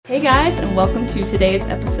Hey guys, and welcome to today's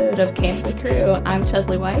episode of Candidly Crew. I'm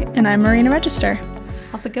Chesley White. And I'm Marina Register.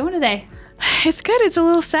 How's it going today? It's good. It's a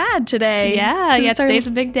little sad today. Yeah, today's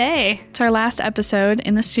a big day. It's our last episode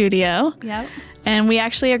in the studio. Yep. And we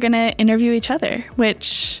actually are going to interview each other,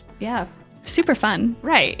 which super fun.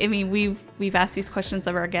 Right. I mean, we've asked these questions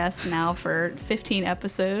of our guests now for 15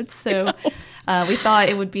 episodes, so we thought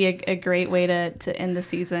it would be a great way to end the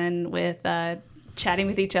season with chatting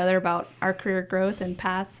with each other about our career growth and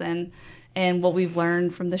paths and what we've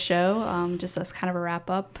learned from the show, just as kind of a wrap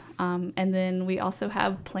up. And then we also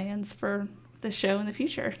have plans for the show in the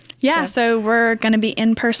future. Yeah, so we're going to be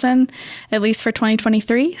in person, at least for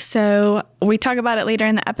 2023. So we talk about it later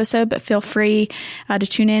in the episode, but feel free to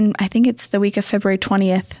tune in. I think it's the week of February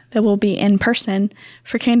 20th that we'll be in person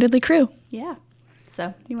for Candidly Crew. Yeah.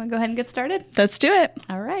 So you want to go ahead and get started? Let's do it.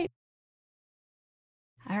 All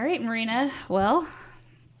right, Marina. Well,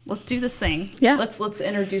 let's do this thing. Yeah. Let's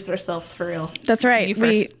introduce ourselves for real. That's right.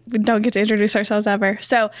 We don't get to introduce ourselves ever.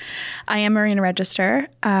 So I am Marina Register.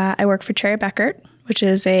 I work for Cherry Bekaert, which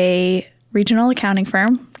is a regional accounting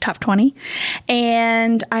firm, top 20.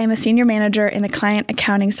 And I'm a senior manager in the client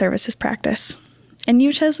accounting services practice. And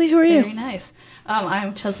you, Chesley, who are you? Very nice.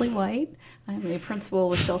 I'm Chesley White. I'm a principal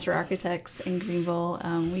with Shelter Architects in Greenville.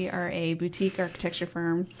 We are a boutique architecture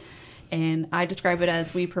firm. And I describe it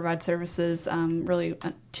as we provide services, really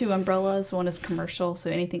two umbrellas. One is commercial, so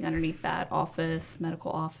anything underneath that, office,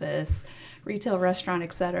 medical office, retail, restaurant,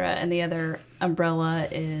 etc. And the other umbrella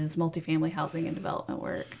is multifamily housing and development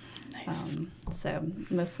work. Nice. So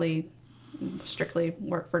mostly strictly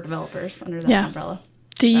work for developers under that umbrella.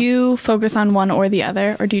 Do you focus on one or the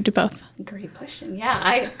other, or do you do both? Great question.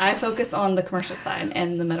 Yeah, I focus on the commercial side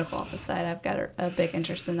and the medical office side. I've got a big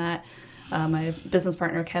interest in that. My business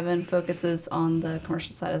partner, Kevin, focuses on the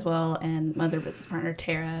commercial side as well, and my other business partner,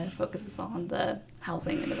 Tara, focuses on the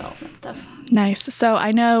housing and development stuff. Nice. So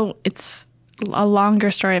I know it's a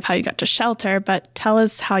longer story of how you got to Shelter, but tell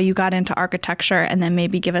us how you got into architecture and then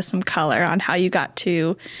maybe give us some color on how you got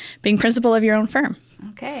to being principal of your own firm.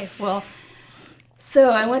 Okay. Well,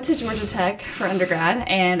 so I went to Georgia Tech for undergrad,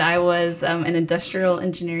 and I was an industrial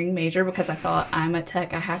engineering major because I thought I'm at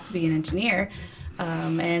Tech, I have to be an engineer.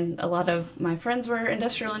 And a lot of my friends were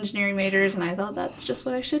industrial engineering majors, and I thought that's just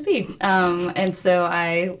what I should be. And so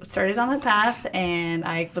I started on that path, and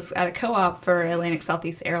I was at a co-op for Atlantic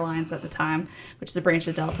Southeast Airlines at the time, which is a branch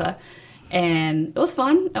of Delta. And it was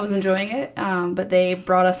fun. I was enjoying it. But they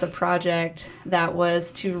brought us a project that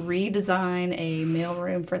was to redesign a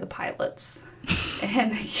mailroom for the pilots.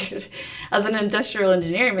 And as an industrial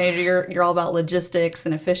engineering major, you're all about logistics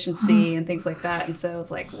and efficiency and things like that. And so I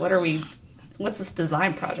was like, what's this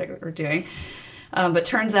design project that we're doing? But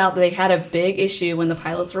turns out they had a big issue when the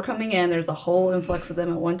pilots were coming in. There's a whole influx of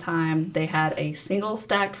them at one time. They had a single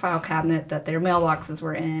stacked file cabinet that their mailboxes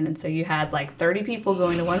were in. And so you had like 30 people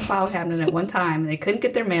going to one file cabinet at one time. They couldn't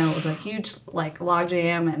get their mail. It was a huge log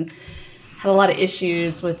jam and had a lot of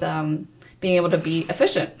issues with being able to be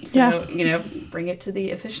efficient. So, bring it to the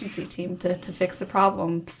efficiency team to fix the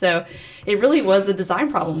problem. So it really was a design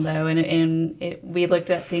problem, though. And we looked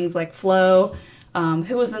at things like flow,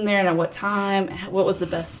 who was in there and at what time, what was the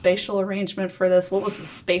best spatial arrangement for this, what was the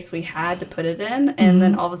space we had to put it in. And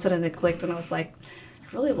then all of a sudden it clicked, and I was like, I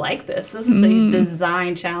really like this. This is a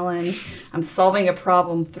design challenge. I'm solving a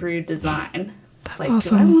problem through design. That's like,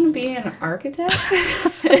 awesome. do I want to be an architect?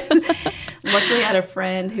 Luckily, I had a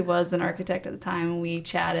friend who was an architect at the time, and we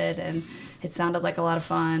chatted, and it sounded like a lot of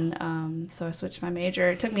fun. So I switched my major.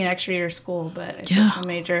 It took me an extra year of school, but I switched my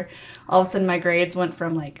major. All of a sudden, my grades went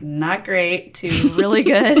from not great to really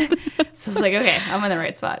good. So I was like, okay, I'm in the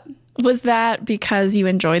right spot. Was that because you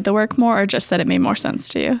enjoyed the work more, or just that it made more sense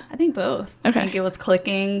to you? I think both. Okay. I think it was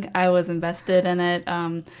clicking. I was invested in it.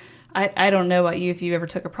 I don't know about you if you ever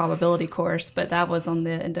took a probability course, but that was on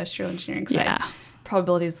the industrial engineering side. Yeah.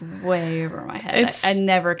 Probability is way over my head. I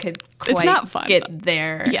never could quite it's not fun, get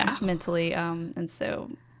there mentally. And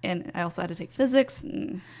I also had to take physics,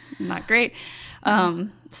 not great.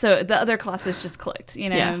 So the other classes just clicked,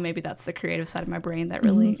 maybe that's the creative side of my brain that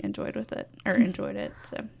really enjoyed it.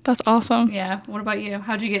 So that's awesome. Yeah. What about you?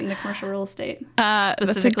 How'd you get into commercial real estate?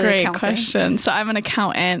 That's a great question. So I'm an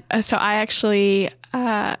accountant. So I actually,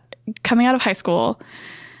 coming out of high school,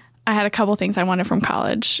 I had a couple things I wanted from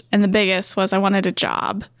college, and the biggest was I wanted a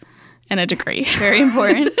job. and a degree. Very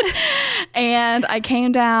important. And I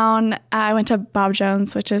came down, I went to Bob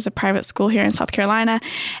Jones, which is a private school here in South Carolina.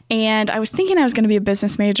 And I was thinking I was going to be a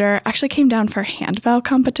business major. I actually came down for a handbell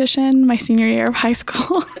competition my senior year of high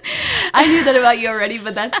school. I knew that about you already,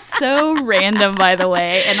 but that's so random, by the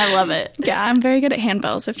way. And I love it. Yeah, I'm very good at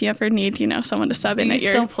handbells. If you ever need, someone to sub in at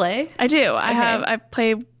your... Do you still play? I do.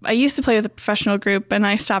 I used to play with a professional group and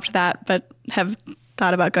I stopped that, but have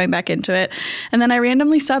thought about going back into it. And then I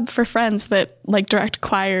randomly sub for friends that direct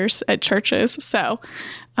choirs at churches. So,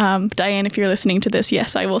 Diane, if you're listening to this,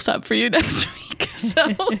 yes, I will sub for you next week.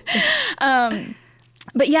 So,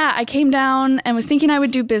 but yeah, I came down and was thinking I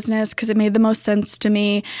would do business because it made the most sense to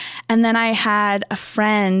me. And then I had a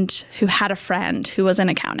friend who was in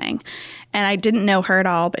accounting. And I didn't know her at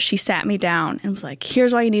all, but she sat me down and was like,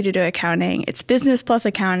 here's why you need to do accounting. It's business plus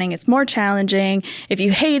accounting. It's more challenging. If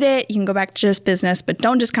you hate it, you can go back to just business, but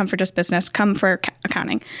don't just come for just business. Come for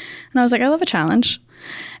accounting. And I was like, I love a challenge.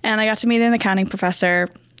 And I got to meet an accounting professor.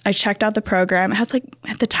 I checked out the program. It had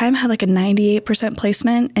at the time, I had a 98%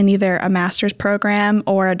 placement in either a master's program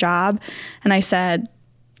or a job. And I said,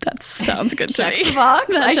 that sounds good to me. Checks the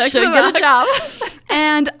box. I should get a job.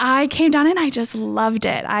 And I came down and I just loved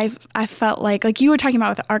it. I felt like you were talking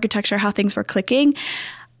about with architecture, how things were clicking.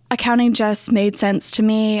 Accounting just made sense to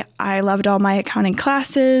me. I loved all my accounting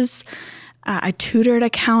classes. I tutored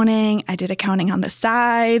accounting. I did accounting on the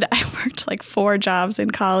side. I worked 4 jobs in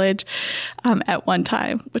college at one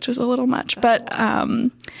time, which was a little much. But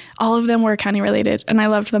all of them were accounting related, and I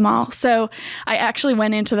loved them all. So I actually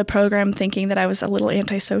went into the program thinking that I was a little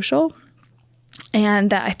antisocial. And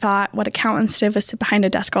that I thought what accountants did was sit behind a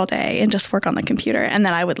desk all day and just work on the computer, and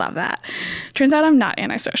then I would love that. Turns out I'm not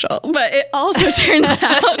antisocial, but it also turns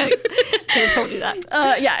out... Who told you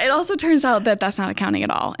that? It also turns out that that's not accounting at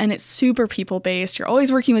all. And it's super people-based. You're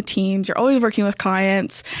always working with teams. You're always working with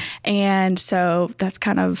clients. And so that's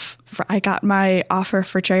I got my offer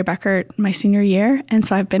for Cherry Bekaert my senior year. And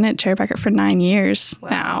so I've been at Cherry Bekaert for 9 years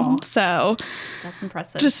now. So that's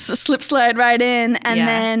impressive. Just slide right in. And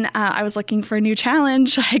then I was looking for a new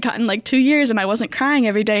challenge. I had gotten 2 years and I wasn't crying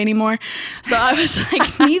every day anymore. So I was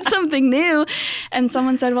need something new. And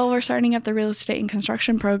someone said, well, we're starting up the real estate and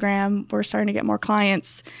construction program. We're starting to get more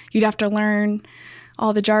clients. You'd have to learn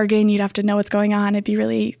all the jargon. You'd have to know what's going on. It'd be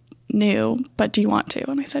really new. But do you want to?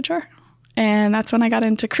 And I said, sure. And that's when I got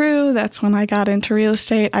into crew. That's when I got into real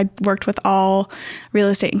estate. I worked with all real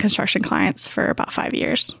estate and construction clients for about 5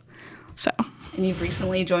 years. So. And you've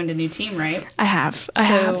recently joined a new team, right? I have.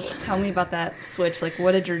 So tell me about that switch.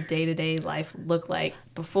 What did your day-to-day life look like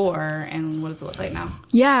before, and what does it look like now?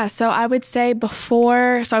 Yeah, so I would say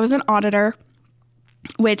before, I was an auditor,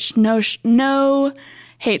 which no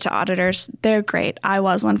hate to auditors. They're great. I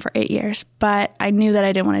was one for 8 years, but I knew that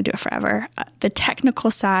I didn't want to do it forever. The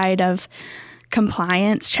technical side of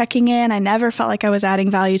compliance, checking in, I never felt like I was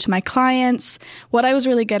adding value to my clients. What I was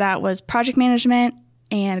really good at was project management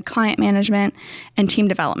and client management and team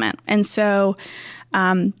development. And so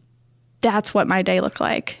that's what my day looked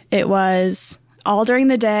like. It was all during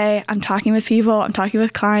the day, I'm talking with people, I'm talking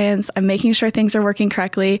with clients, I'm making sure things are working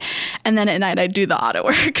correctly. And then at night, I do the audit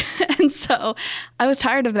work. And so I was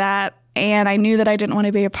tired of that. And I knew that I didn't want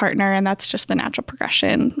to be a partner. And that's just the natural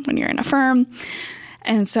progression when you're in a firm.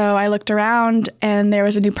 And so I looked around and there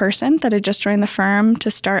was a new person that had just joined the firm to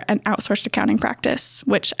start an outsourced accounting practice,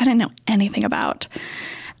 which I didn't know anything about.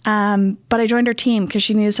 But I joined her team because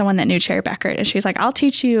she needed someone that knew Cherry Bekaert. And she's like, I'll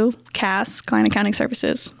teach you CAS, Client Accounting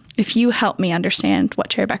Services, if you help me understand what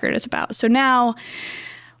Cherry Bekaert is about. So now,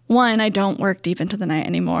 one, I don't work deep into the night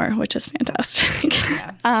anymore, which is fantastic.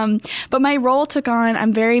 Yeah. But my role took on,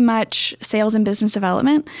 I'm very much sales and business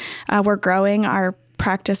development. We're growing. Our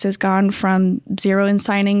practice has gone from 0 in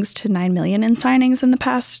signings to 9 million in signings in the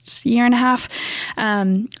past year and a half.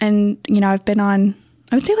 And, I've been on,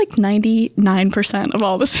 I would say 99% of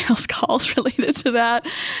all the sales calls related to that.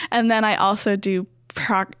 And then I also do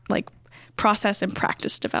process and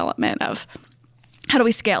practice development of how do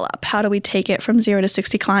we scale up? How do we take it from 0 to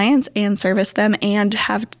 60 clients and service them and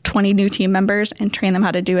have 20 new team members and train them how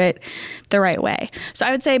to do it the right way? So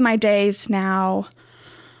I would say my days now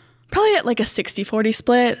probably at a 60-40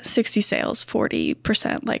 split, 60 sales,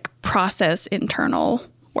 40% process internal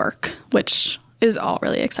work, which is all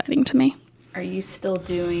really exciting to me. Are you still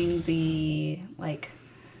doing the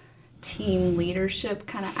team leadership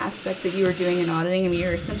kind of aspect that you were doing in auditing? I mean,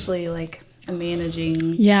 you're essentially a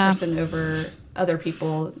managing person over other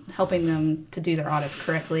people, helping them to do their audits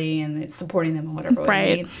correctly and supporting them in whatever way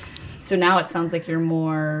they need. So now it sounds like you're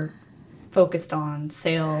more focused on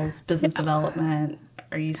sales, business development.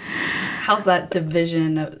 how's that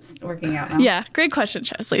division working out now? Yeah, great question,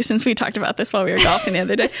 Chesley, since we talked about this while we were golfing the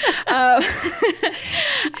other day.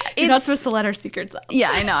 You're not supposed to let our secrets out.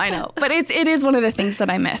 Yeah, I know. But it is one of the things that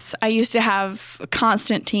I miss. I used to have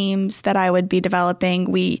constant teams that I would be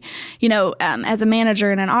developing. As a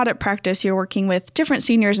manager in an audit practice, you're working with different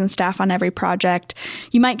seniors and staff on every project.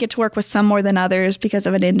 You might get to work with some more than others because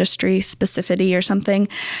of an industry specificity or something.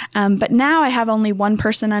 But now I have only one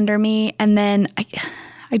person under me, and then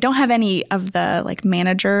I don't have any of the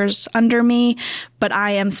managers under me, but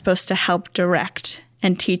I am supposed to help direct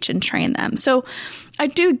and teach and train them. So I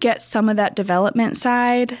do get some of that development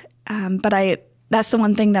side, but that's the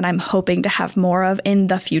one thing that I'm hoping to have more of in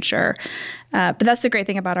the future. But that's the great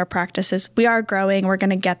thing about our practice is we are growing, we're going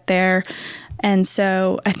to get there. And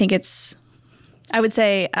so I think I would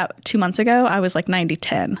say 2 months ago, I was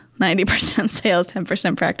 90-10, 90% sales,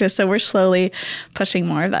 10% practice. So we're slowly pushing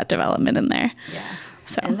more of that development in there. Yeah.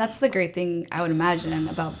 So. And that's the great thing I would imagine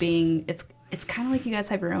about being, it's kind of like you guys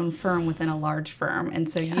have your own firm within a large firm. And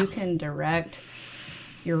so you can direct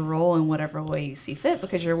your role in whatever way you see fit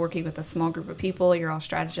because you're working with a small group of people. You're all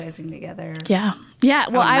strategizing together. Yeah.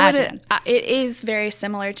 Well, it is very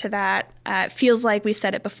similar to that. It feels like we've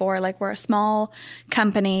said it before, we're a small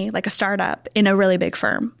company, like a startup in a really big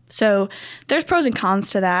firm. So there's pros and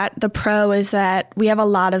cons to that. The pro is that we have a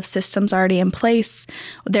lot of systems already in place.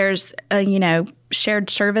 There's, shared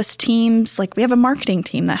service teams. We have a marketing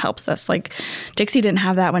team that helps us. Dixie didn't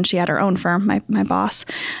have that when she had her own firm, my boss.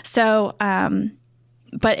 So,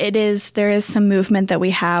 but there is some movement that we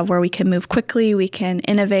have where we can move quickly, we can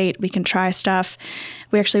innovate, we can try stuff.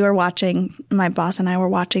 My boss and I were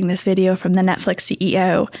watching this video from the Netflix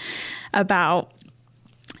CEO about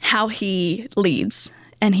how he leads.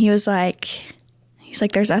 And he's like,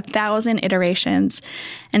 there's 1,000 iterations.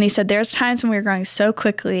 And he said, there's times when we were growing so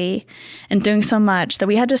quickly and doing so much that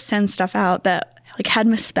we had to send stuff out that had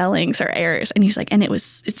misspellings or errors. And he's like, and it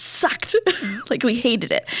sucked. We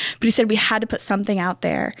hated it. But he said we had to put something out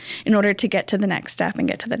there in order to get to the next step and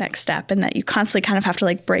get to the next step. And that you constantly kind of have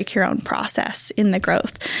to break your own process in the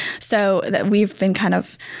growth. So that we've been kind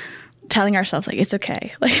of telling ourselves it's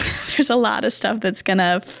okay. There's a lot of stuff that's going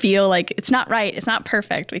to feel like it's not right. It's not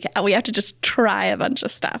perfect. We have to just try a bunch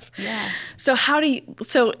of stuff. Yeah.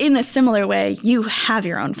 So in a similar way, you have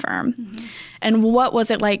your own firm. Mm-hmm. And what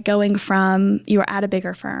was it like going from, you were at a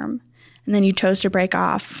bigger firm and then you chose to break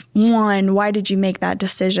off? One, why did you make that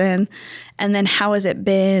decision? And then how has it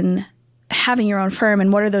been having your own firm?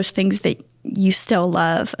 And what are those things that you still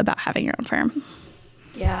love about having your own firm?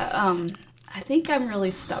 Yeah, I think I'm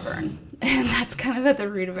really stubborn, and that's kind of at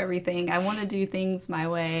the root of everything. I want to do things my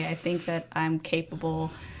way. I think that I'm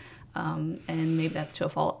capable, and maybe that's to a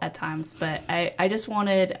fault at times, but I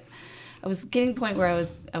was getting to the point where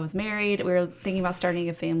I was married. We were thinking about starting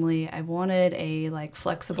a family. I wanted a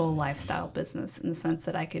flexible lifestyle business in the sense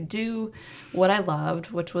that I could do what I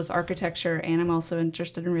loved, which was architecture, and I'm also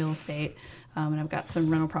interested in real estate. And I've got some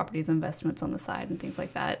rental properties investments on the side and things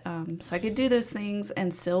like that. So I could do those things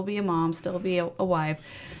and still be a mom, still be a wife,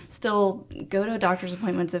 still go to doctor's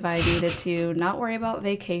appointments if I needed to, not worry about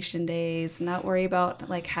vacation days, not worry about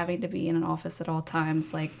having to be in an office at all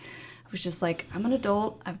times. I was just I'm an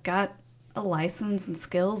adult. I've got a license and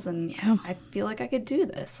skills, and I feel like I could do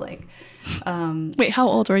this. Wait, how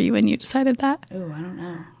old were you when you decided that? Oh, I don't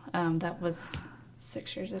know. That was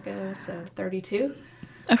 6 years ago, so 32.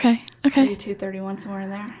 Okay. 32, 31, somewhere in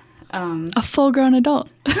there. A full-grown adult.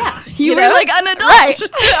 Yeah. you were an adult. Right.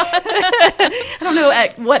 I don't know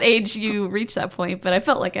at what age you reached that point, but I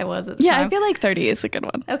felt like I was at the time. I feel like 30 is a good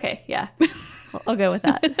one. Okay, yeah. I'll go with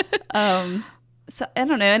that. So I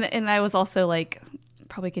don't know. And I was also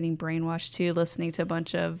probably getting brainwashed too, listening to a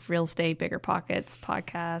bunch of real estate, Bigger Pockets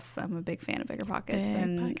podcasts. I'm a big fan of Bigger Pockets,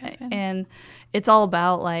 and it's all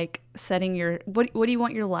about setting your what do you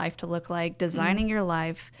want your life to look like, designing your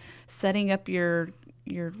life, setting up your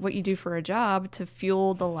what you do for a job to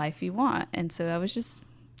fuel the life you want. And so I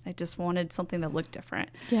just wanted something that looked different.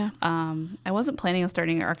 Yeah. I wasn't planning on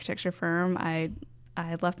starting an architecture firm. I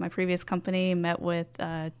had left my previous company, met with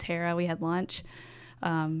Tara. We had lunch.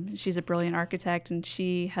 She's a brilliant architect, and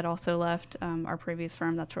she had also left our previous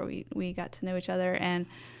firm. That's where we got to know each other. And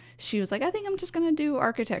she was like, I think I'm just going to do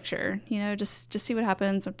architecture, just see what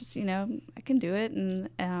happens. I'm just, I can do it. And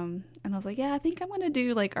I was like, yeah, I think I'm going to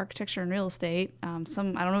do architecture and real estate. I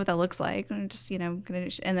don't know what that looks like. I'm just,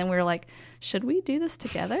 and then we were like, should we do this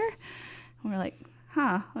together? And we were like,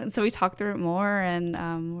 huh. And so we talked through it more,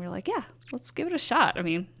 and we were like, yeah, let's give it a shot. I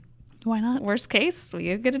mean, why not? Worst case,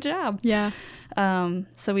 we get a job. Yeah.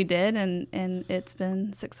 So we did, and it's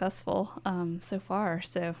been successful so far.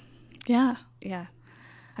 So yeah.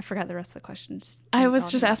 I forgot the rest of the questions. I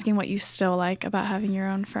was just asking what you still like about having your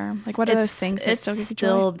own firm. Like, what are those things that still give you joy?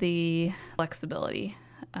 It's still the flexibility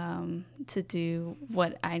to do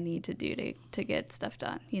what I need to do to get stuff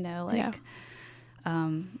done. You know, like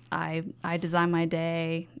I design my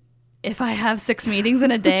day. If I have 6 meetings in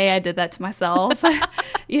a day, I did that to myself.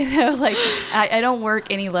 You know, like I don't work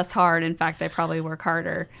any less hard. In fact, I probably work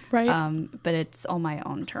harder. Right. But it's on my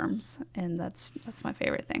own terms, and that's my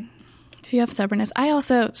favorite thing. So you have stubbornness.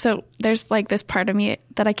 So there's like this part of me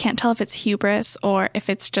that I can't tell if it's hubris or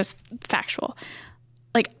if it's just factual.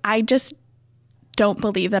 Like, I just don't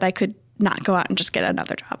believe that I could not go out and just get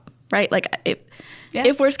another job. Right. Like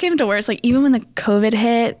if worse came to worse, like even when the COVID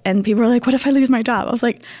hit and people were like, what if I lose my job? I was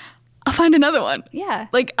like, I'll find another one. Yeah.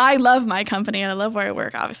 Like, I love my company and I love where I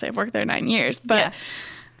work. Obviously, I've worked there 9 years, but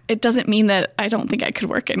it doesn't mean that I don't think I could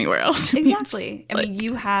work anywhere else. Exactly. I mean,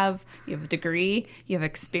 you have a degree, you have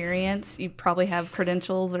experience, you probably have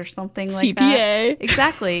credentials or something like that. CPA.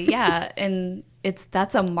 Exactly. Yeah. And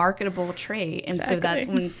that's a marketable trait. And so that's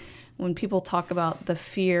when people talk about the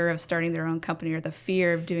fear of starting their own company or the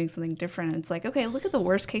fear of doing something different, it's like, okay, look at the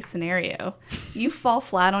worst case scenario. You fall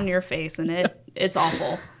flat on your face and it's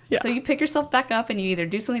awful. Yeah. So you pick yourself back up and you either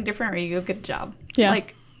do something different or you go get a job. Yeah.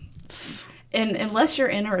 Like, and unless you're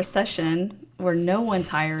in a recession where no one's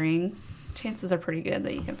hiring, chances are pretty good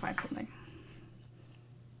that you can find something.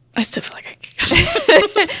 I still feel like I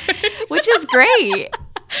can. Which is great.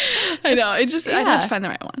 I know. I'd have to find the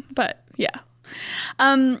right one. But yeah.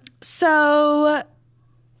 So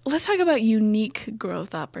let's talk about unique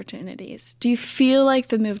growth opportunities. Do you feel like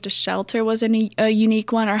the move to Shelter was a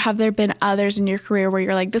unique one, or have there been others in your career where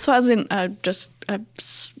you're like, this wasn't just a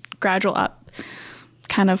gradual up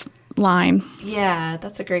kind of line? Yeah,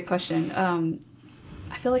 that's a great question.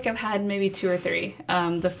 I feel like I've had maybe 2 or 3.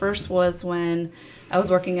 The first was when I was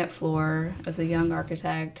working at Fluor as a young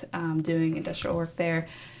architect, doing industrial work there.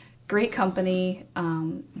 Great company.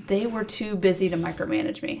 They were too busy to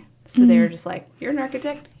micromanage me. So they were just like, you're an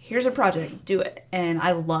architect, here's a project, do it. And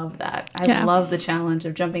I love that. I love the challenge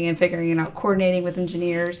of jumping in, figuring it out, coordinating with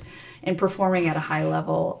engineers, and performing at a high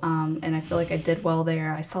level. And I feel like I did well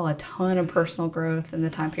there. I saw a ton of personal growth in the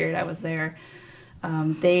time period I was there.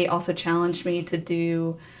 They also challenged me to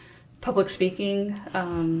do public speaking.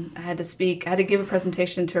 I had to give a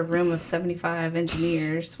presentation to a room of 75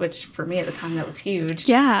 engineers, which for me at the time, that was huge.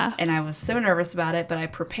 Yeah. And I was so nervous about it, but I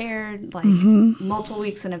prepared like multiple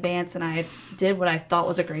weeks in advance, and I did what I thought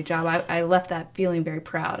was a great job. I left that feeling very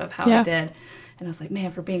proud of how I did. And I was like,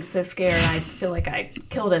 man, for being so scared, I feel like I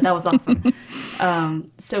killed it. That was awesome.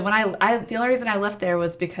 So when the only reason I left there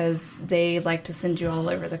was because they like to send you all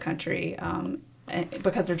over the country,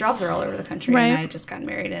 because their jobs are all over the country. Right. And I had just gotten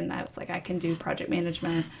married, and I was like, I can do project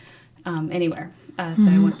management anywhere. So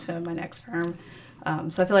I went to my next firm.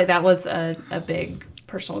 So I feel like that was a big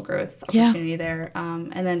personal growth opportunity there.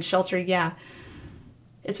 And then Shelter,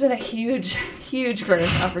 it's been a huge, huge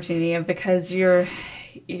growth opportunity because you're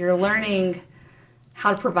learning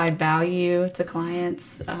how to provide value to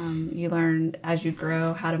clients. You learn as you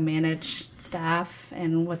grow how to manage staff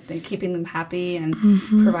and keeping them happy and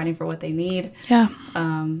providing for what they need. Yeah.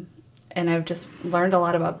 And I've just learned a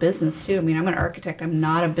lot about business too. I mean, I'm an architect. I'm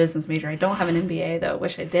not a business major. I don't have an MBA though.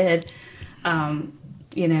 Wish I did. And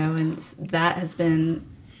that has been,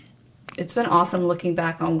 it's been awesome looking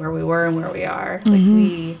back on where we were and where we are.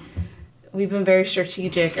 Like we've been very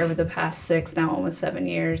strategic over the past 6, now almost 7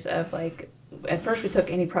 years of like, at first we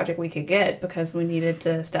took any project we could get because we needed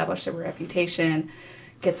to establish a reputation,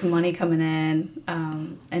 get some money coming in,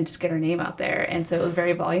 and just get our name out there. And so it was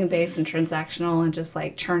very volume-based and transactional and just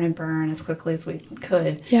like churn and burn as quickly as we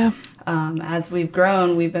could. Yeah. As we've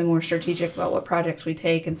grown, we've been more strategic about what projects we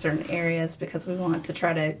take in certain areas because we want to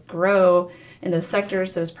try to grow in those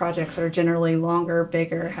sectors. Those projects are generally longer,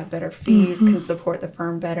 bigger, have better fees, can support the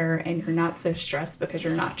firm better, and you're not so stressed because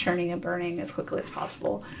you're not churning and burning as quickly as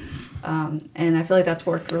possible. And I feel like that's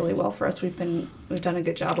worked really well for us. We've done a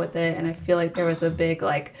good job with it, and I feel like there was a big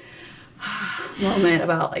moment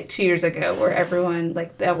about 2 years ago where everyone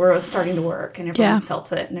where it was starting to work and everyone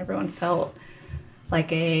felt it, and everyone felt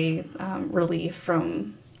like a relief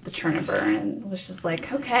from the churn and burn, and was just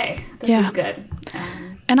like, okay, this is good.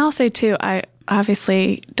 And I'll say too, I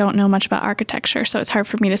obviously don't know much about architecture, so it's hard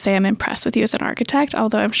for me to say I'm impressed with you as an architect,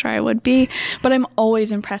 although I'm sure I would be. But I'm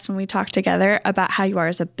always impressed when we talk together about how you are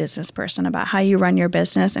as a business person, about how you run your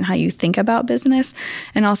business and how you think about business,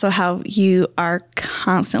 and also how you are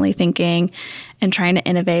constantly thinking and trying to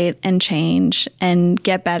innovate and change and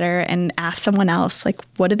get better and ask someone else, like,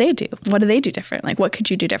 what do they do? What do they do different? Like, what could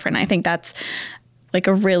you do different? I think that's like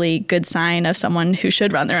a really good sign of someone who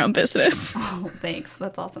should run their own business. Oh, thanks.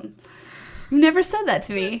 That's awesome. You never said that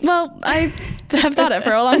to me. Well, I have thought it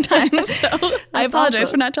for a long time, so I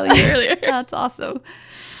apologize for not telling you earlier. That's awesome.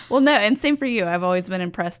 Well, no, and same for you. I've always been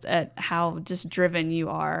impressed at how just driven you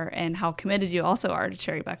are and how committed you also are to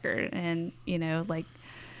Cherry Bekaert. And, you know, like,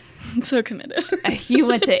 I'm so committed. You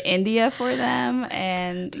went to India for them,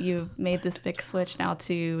 and you've made this big switch now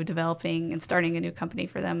to developing and starting a new company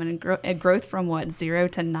for them, and a growth from what, 0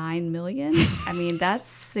 to 9 million? I mean, that's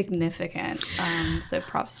significant. So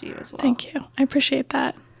props to you as well. Thank you. I appreciate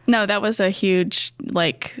that. No, that was a huge,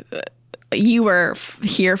 like, you were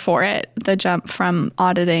here for it, the jump from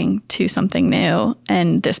auditing to something new.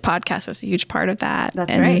 And this podcast was a huge part of that.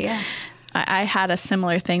 That's right, yeah. I had a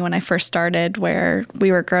similar thing when I first started, where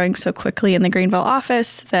we were growing so quickly in the Greenville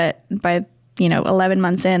office that by 11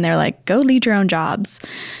 months in, they're like, go lead your own jobs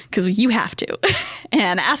because you have to,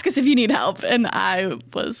 and ask us if you need help. And I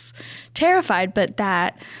was terrified, but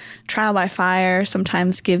that trial by fire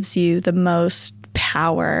sometimes gives you the most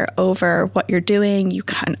power over what you're doing.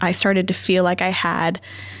 I started to feel like I had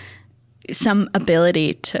some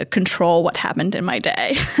ability to control what happened in my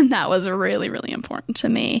day. And that was really, really important to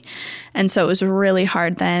me. And so it was really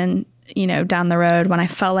hard then, down the road when I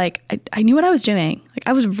felt like I knew what I was doing. Like,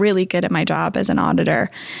 I was really good at my job as an auditor,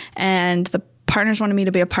 and the partners wanted me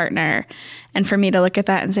to be a partner. And for me to look at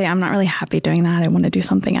that and say, I'm not really happy doing that, I want to do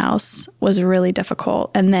something else, was really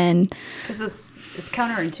difficult. And then, because it's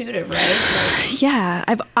counterintuitive, right? Like, yeah,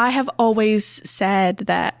 I have always said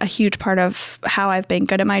that a huge part of how I've been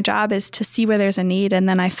good at my job is to see where there's a need, and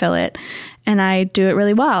then I fill it, and I do it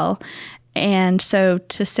really well. And so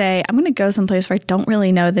to say, I'm going to go someplace where I don't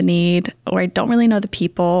really know the need, or I don't really know the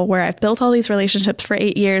people, where I've built all these relationships for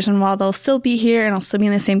 8 years, and while they'll still be here and I'll still be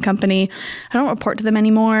in the same company, I don't report to them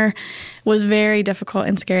anymore, was very difficult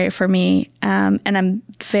and scary for me. And I'm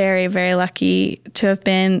very, very lucky to have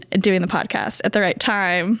been doing the podcast at the right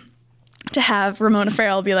time, to have Ramona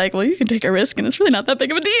Farrell be like, well, you can take a risk and it's really not that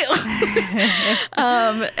big of a deal.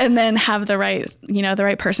 And then have the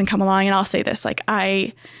right person come along. And I'll say this, like,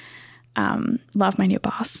 I love my new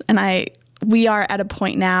boss, and we are at a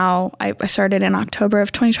point now. I started in October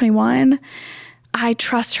of 2021. I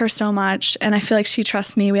trust her so much, and I feel like she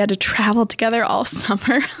trusts me. We had to travel together all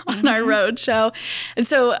summer on our road show. And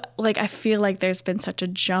so, like, I feel like there's been such a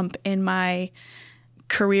jump in my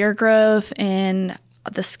career growth and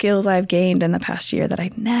the skills I've gained in the past year that I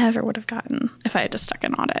never would have gotten if I had just stuck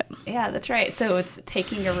in audit. Yeah, that's right. So it's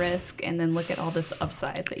taking a risk and then look at all this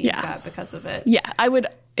upside that you've got because of it. Yeah, I would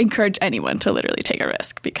encourage anyone to literally take a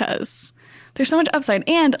risk because there's so much upside.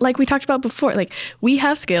 And like we talked about before, like, we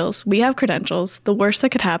have skills, we have credentials. The worst that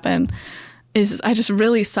could happen is I just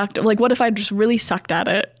really sucked. Like, what if I just really sucked at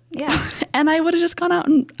it? Yeah. And I would have just gone out,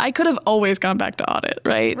 and I could have always gone back to audit,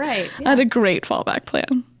 right? Right. Yeah. I had a great fallback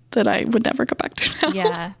plan that I would never go back to now.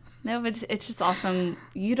 Yeah. No, but it's just awesome.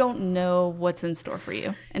 You don't know what's in store for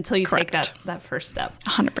you until you take that first step.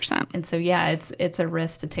 100%. And so, yeah, it's a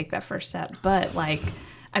risk to take that first step. But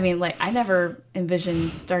I never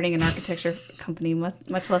envisioned starting an architecture company,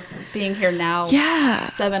 much less being here now. Yeah.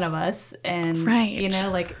 7 of us. And, right.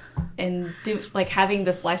 Having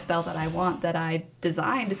this lifestyle that I want, that I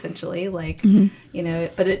designed essentially,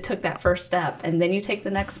 but it took that first step, and then you take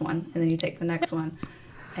the next one, and then you take the next one.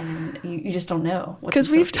 And you just don't know. Because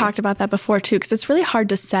we've talked about that before, too, because it's really hard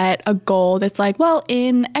to set a goal that's like, well,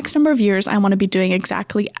 in X number of years, I want to be doing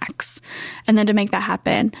exactly X. And then to make that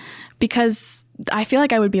happen, because I feel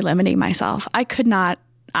like I would be limiting myself. I'm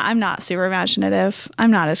not super imaginative.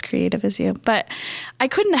 I'm not as creative as you, but I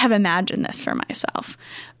couldn't have imagined this for myself.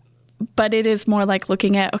 But it is more like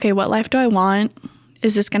looking at, okay, what life do I want?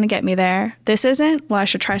 Is this going to get me there? This isn't? Well, I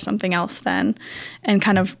should try something else then, and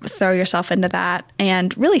kind of throw yourself into that.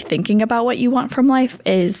 And really thinking about what you want from life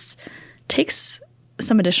takes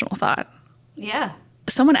some additional thought. Yeah.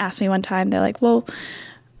 Someone asked me one time, they're like, well,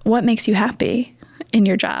 what makes you happy in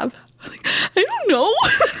your job? I don't know.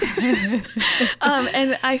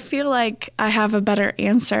 And I feel like I have a better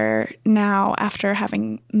answer now after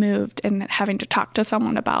having moved and having to talk to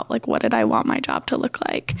someone about, like, what did I want my job to look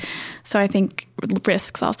like? So I think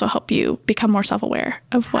risks also help you become more self-aware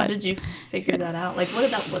of what. How did you figure that out? Like, what did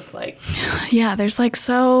that look like? Yeah, there's like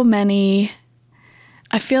so many.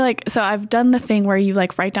 I feel like, so I've done the thing where you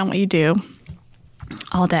like write down what you do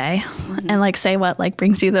all day and like say what like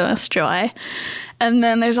brings you the most joy. And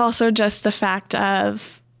then there's also just the fact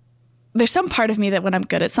of there's some part of me that when I'm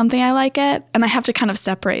good at something, I like it. And I have to kind of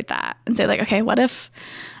separate that and say like, okay, what if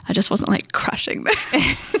I just wasn't like crushing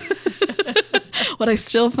this? but I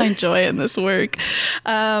still find joy in this work.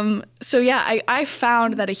 So yeah, I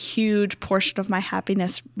found that a huge portion of my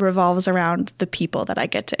happiness revolves around the people that I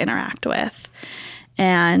get to interact with.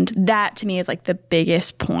 And that to me is like the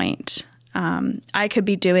biggest point. I could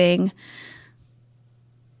be doing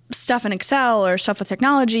stuff in Excel or stuff with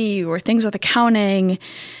technology or things with accounting,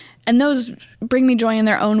 and those bring me joy in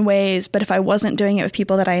their own ways. But if I wasn't doing it with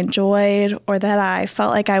people that I enjoyed or that I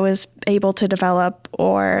felt like I was able to develop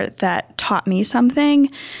or that taught me something,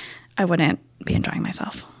 I wouldn't be enjoying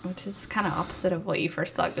myself. Which is kind of opposite of what you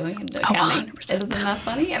first thought going into accounting. 100%. Isn't that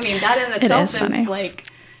funny? I mean, that in itself It is funny. like,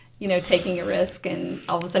 you know, taking a risk, and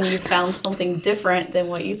all of a sudden you found something different than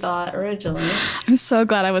what you thought originally. I'm so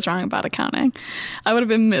glad I was wrong about accounting. I would have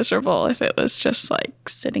been miserable if it was just like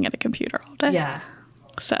sitting at a computer all day. Yeah.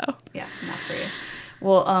 So Yeah, not for you.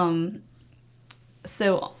 Well,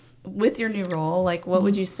 so with your new role, like, what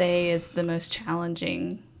would you say is the most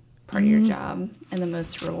challenging part of your job and the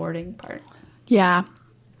most rewarding part? yeah,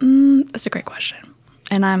 that's a great question.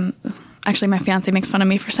 And I'm actually, my fiance makes fun of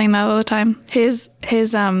me for saying that all the time. His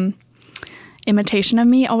imitation of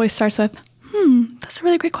me always starts with, that's a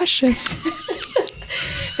really great question.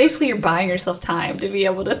 Basically, you're buying yourself time to be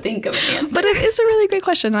able to think of an answer. But it is a really great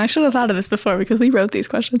question. And I should have thought of this before because we wrote these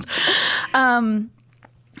questions.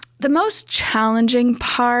 The most challenging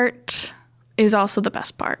part is also the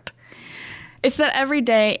best part. It's that every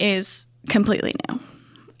day is completely new.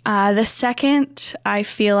 The second I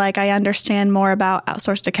feel like I understand more about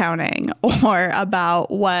outsourced accounting or about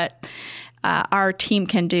what our team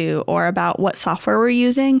can do or about what software we're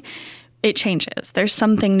using, it changes. There's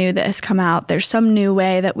something new that has come out. There's some new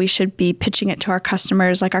way that we should be pitching it to our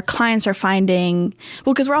customers. Like our clients are finding,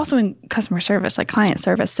 well, because we're also in customer service, like client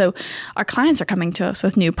service. So our clients are coming to us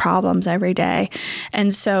with new problems every day.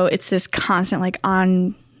 And so it's this constant like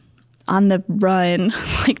on the run,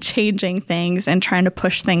 like changing things and trying to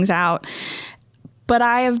push things out. But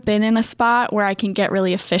I have been in a spot where I can get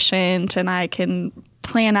really efficient and I can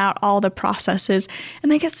plan out all the processes,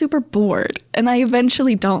 and I get super bored and I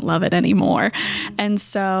eventually don't love it anymore. And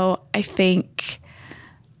so I think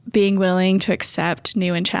being willing to accept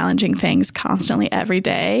new and challenging things constantly every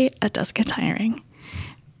day, it does get tiring.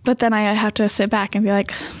 But then I have to sit back and be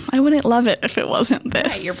like, I wouldn't love it if it wasn't this.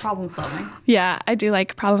 Right, you're problem solving. Yeah, I do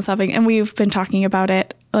like problem solving. And we've been talking about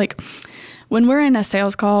it. Like when we're in a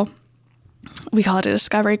sales call, we call it a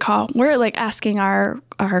discovery call. We're like asking our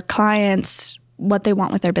clients what they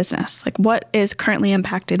want with their business. Like what is currently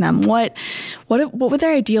impacting them? What would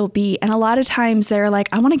their ideal be? And a lot of times they're like,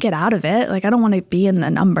 I want to get out of it. Like I don't want to be in the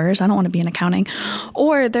numbers. I don't want to be in accounting.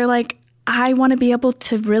 Or they're like, I want to be able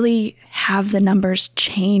to really have the numbers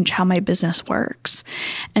change how my business works.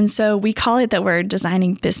 And so we call it that we're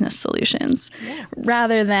designing business solutions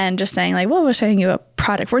rather than just saying like, well, we're selling you a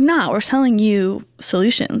product. We're not. We're selling you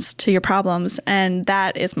solutions to your problems. And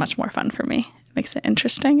that is much more fun for me. It makes it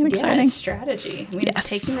interesting and exciting. Yeah, it's strategy. I mean, Yes.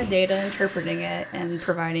 it's taking the data, interpreting it, and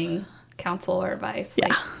providing counsel or advice. Yeah.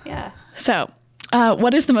 Like, yeah. So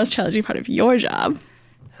what is the most challenging part of your job?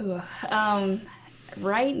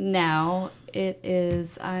 Right now, it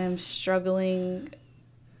is, I'm struggling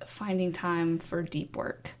finding time for deep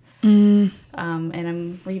work. And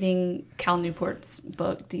I'm reading Cal Newport's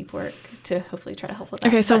book, Deep Work, to hopefully try to help with that.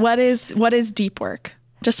 Okay, so But- what is deep work?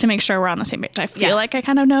 Just to make sure we're on the same page. I feel like I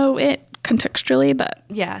kind of know it contextually, but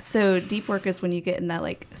Yeah, so deep work is when you get in that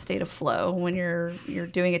like state of flow, when you're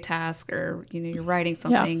doing a task or you're writing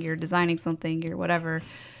something, you're designing something, you're whatever.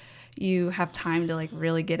 You have time to like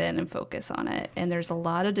really get in and focus on it. And there's a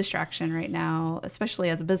lot of distraction right now, especially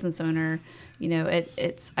as a business owner.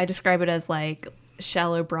 It's I describe it as like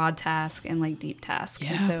shallow broad task and like deep task.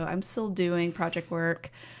 Yeah. And so I'm still doing project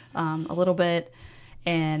work a little bit,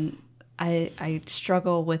 and I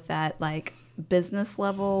struggle with that like business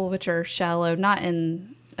level, which are shallow, not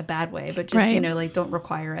in a bad way, but just, Right. like don't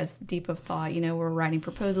require as deep of thought. We're writing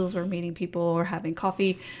proposals, we're meeting people, we're having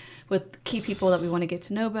coffee with key people that we want to get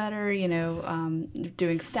to know better,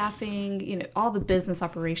 doing staffing, all the business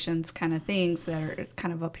operations kind of things that are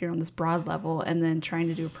kind of up here on this broad level, and then trying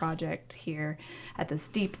to do a project here at this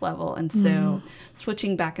deep level. And so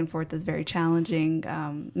switching back and forth is very challenging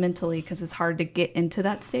mentally, because it's hard to get into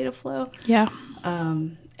that state of flow. yeah.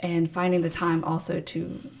 And finding the time also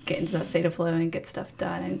to get into that state of flow and get stuff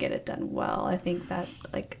done and get it done well. I think that,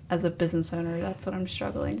 like, as a business owner, that's what I'm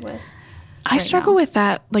struggling with. I struggle with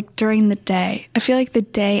that like during the day. I feel like the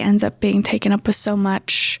day ends up being taken up with so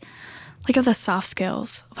much like of the soft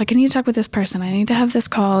skills. Like I need to talk with this person. I need to have this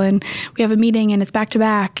call, and we have a meeting and it's back to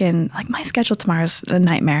back, and like my schedule tomorrow is a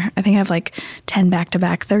nightmare. I think I have like 10 back to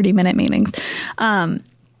back 30-minute meetings.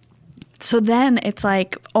 So then it's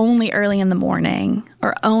like only early in the morning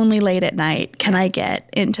or only late at night can I get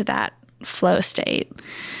into that flow state.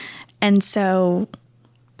 And so...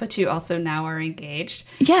 But you also now are engaged.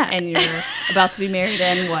 Yeah. And you're about to be married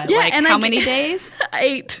in what? Yeah, like and how many days?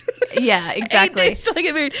 8. Yeah, exactly. 8 days till I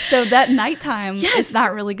get married. So that nighttime Yes. is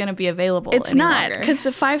not really going to be available It's any not, longer. because the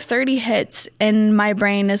 5:30 hits and my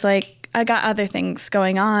brain is like, I got other things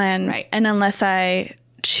going on. Right. And unless I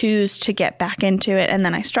choose to get back into it, and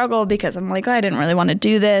then I struggle because I'm like, oh, I didn't really want to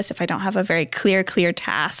do this. If I don't have a very clear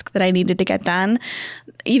task that I needed to get done,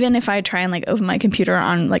 even if I try and like open my computer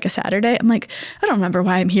on like a Saturday, I'm like, I don't remember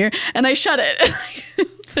why I'm here. And I shut it and I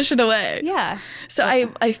push it away. Yeah. So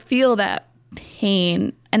I feel that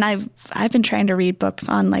pain, and I've been trying to read books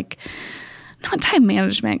on like, not time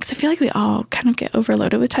management, because I feel like we all kind of get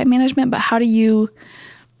overloaded with time management, but how do you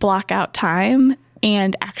block out time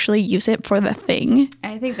and actually use it for the thing?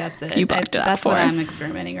 I think that's it. You blocked it out That's what for. I'm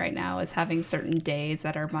experimenting right now, is having certain days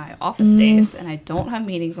that are my office days, and I don't have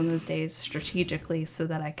meetings on those days strategically so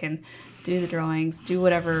that I can do the drawings, do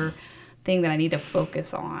whatever thing that I need to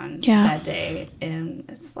focus on that day. And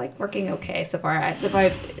it's like working okay so far.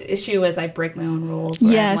 My issue is I break my own rules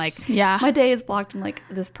where I'm like, my day is blocked. I'm like,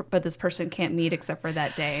 but this person can't meet except for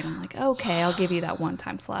that day. And I'm like, okay, I'll give you that one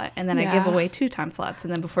time slot. And then I give away 2 time slots.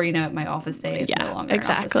 And then before you know it, my office day is no longer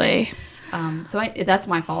exactly. an office day. So that's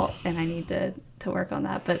my fault, and I need to work on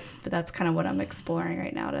that. But that's kind of what I'm exploring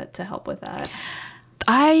right now to help with that.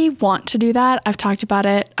 I want to do that. I've talked about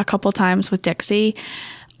it a couple times with Dixie.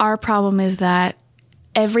 Our problem is that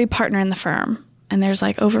every partner in the firm, and there's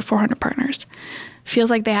like over 400 partners, feels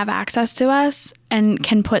like they have access to us and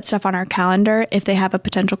can put stuff on our calendar if they have a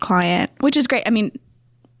potential client, which is great. I mean,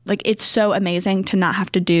 like, it's so amazing to not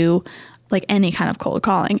have to do like any kind of cold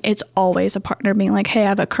calling. It's always a partner being like, hey, I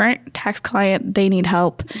have a current tax client. They need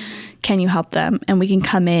help. Can you help them? And we can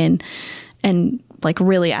come in and like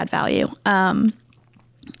really add value.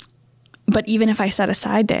 But even if I set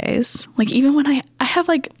aside days, like even when I have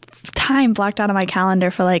like time blocked out of my calendar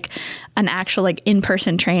for like an actual like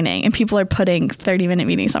in-person training, and people are putting 30-minute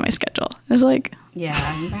meetings on my schedule, it's like, yeah,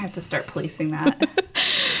 I have to start policing that.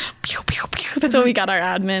 Pew, pew, pew. That's what we got our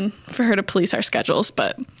admin for her to police our schedules.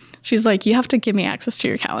 But she's like, you have to give me access to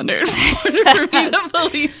your calendar in order for me to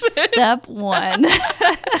police it. Step 1.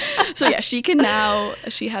 So yeah, she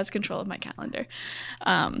has control of my calendar.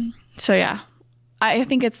 So yeah. I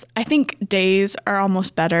think days are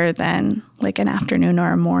almost better than like an afternoon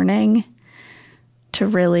or a morning to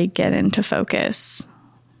really get into focus.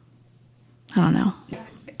 I don't know.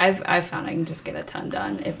 I've found I can just get a ton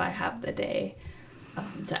done if I have the day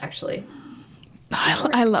to actually.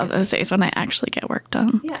 I love those days when I actually get work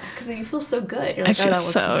done. Yeah, because then you feel so good. You're like, I feel that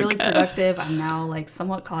was so really good. productive. I'm now like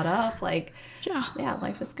somewhat caught up. Like, yeah,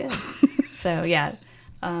 life is good. So yeah.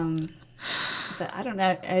 But I don't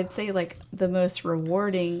know. I'd say like the most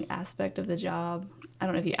rewarding aspect of the job. I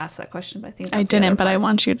don't know if you asked that question, but I think I didn't. But I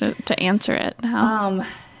want you to answer it now.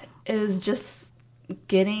 Is just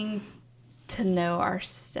getting to know our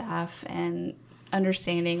staff and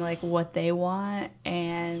understanding like what they want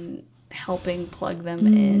and helping plug them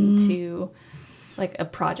into like a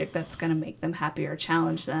project that's going to make them happy or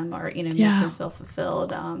challenge them or make them feel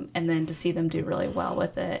fulfilled. And then to see them do really well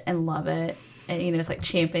with it and love it. And, it's like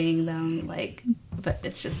championing them, like, but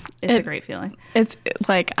it's a great feeling. It's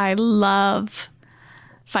like, I love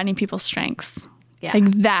finding people's strengths. Yeah. Like,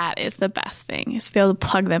 that is the best thing, is to be able to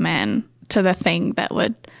plug them in to the thing that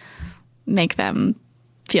would make them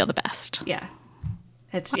feel the best. Yeah.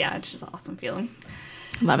 It's just an awesome feeling.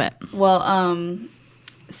 Love it. Well,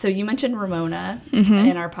 so you mentioned Ramona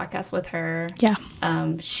in our podcast with her. Yeah.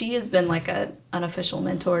 She has been like an unofficial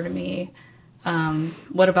mentor to me.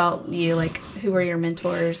 What about you? Like, who are your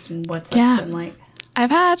mentors and what's that been like?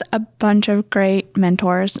 I've had a bunch of great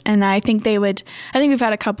mentors, and I think we've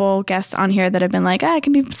had a couple guests on here that have been like, it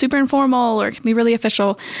can be super informal or it can be really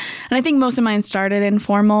official. And I think most of mine started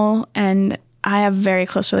informal, and I have very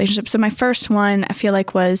close relationships. So my first one, I feel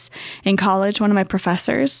like, was in college. One of my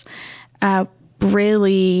professors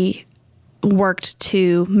really worked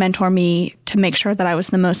to mentor me to make sure that I was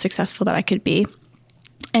the most successful that I could be.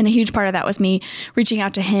 And a huge part of that was me reaching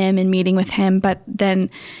out to him and meeting with him. But then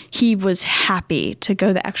he was happy to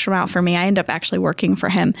go the extra mile for me. I ended up actually working for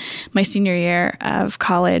him my senior year of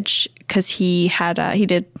college because he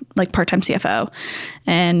did like part-time CFO.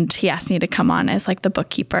 And he asked me to come on as like the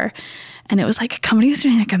bookkeeper. And it was like a company was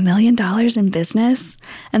doing like $1 million in business.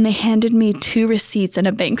 And they handed me 2 receipts and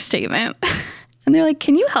a bank statement. And they're like,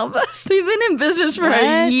 can you help us? They've been in business for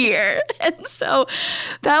a year. And so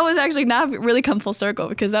that was actually not really come full circle,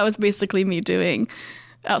 because that was basically me doing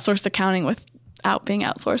outsourced accounting with being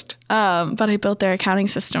outsourced. But I built their accounting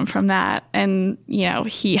system from that. And,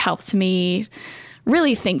 he helped me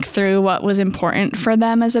really think through what was important for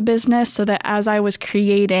them as a business, so that as I was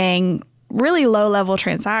creating really low-level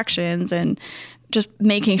transactions and just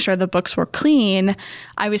making sure the books were clean,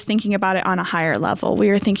 I was thinking about it on a higher level. We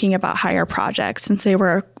were thinking about higher projects. Since they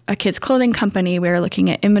were a kids' clothing company, we were looking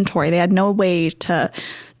at inventory. They had no way to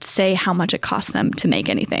say how much it cost them to make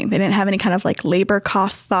anything. They didn't have any kind of like labor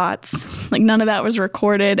cost thoughts. Like none of that was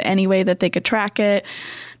recorded any way that they could track it.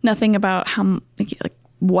 Nothing about how, like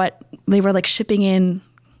what they were like shipping in,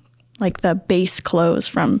 like the base clothes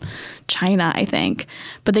from China, I think,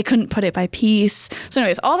 but they couldn't put it by piece. So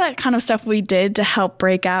anyways, all that kind of stuff we did to help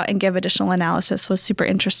break out and give additional analysis was super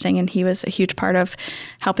interesting. And he was a huge part of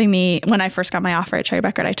helping me. When I first got my offer at Cherry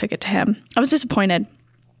Bekaert, I took it to him. I was disappointed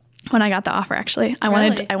when I got the offer, actually. I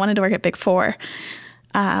wanted to work at Big Four,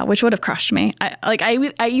 which would have crushed me.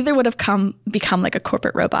 I either would have become like a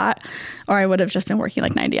corporate robot, or I would have just been working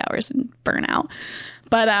like 90 hours and burn out.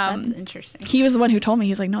 But that's interesting. He was the one who told me,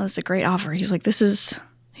 he's like, no, this is a great offer. He's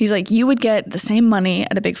like, you would get the same money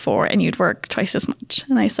at a Big Four and you'd work twice as much.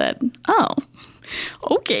 And I said, oh,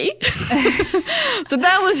 okay. So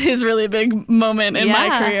that was his really big moment in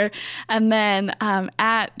my career. And then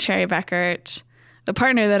at Cherry Bekaert, the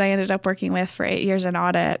partner that I ended up working with for 8 years in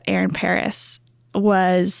audit, Aaron Paris,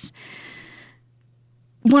 was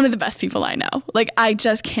one of the best people I know. Like, I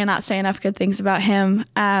just cannot say enough good things about him.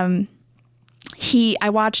 I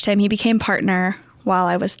watched him. He became partner while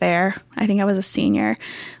I was there. I think I was a senior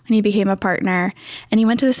when he became a partner. And he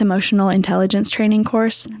went to this emotional intelligence training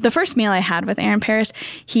course. The first meal I had with Aaron Paris,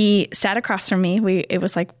 he sat across from me. It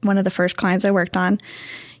was like one of the first clients I worked on.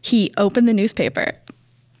 He opened the newspaper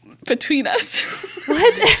between us.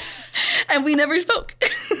 What? And we never spoke.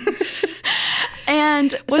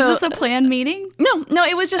 And was this a planned meeting? No,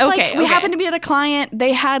 it was just we happened to be at a client.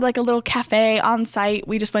 They had like a little cafe on site.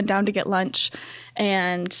 We just went down to get lunch,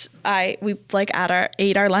 and we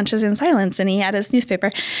ate our lunches in silence, and he had his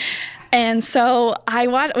newspaper. And so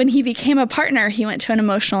when he became a partner, he went to an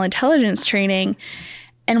emotional intelligence training.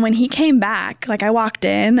 And when he came back, like, I walked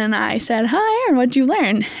in and I said, "Hi, Aaron, what'd you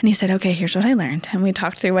learn?" And he said, "Okay, here's what I learned." And we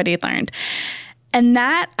talked through what he learned. And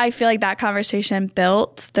I feel like that conversation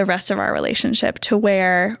built the rest of our relationship to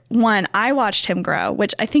where, one, I watched him grow,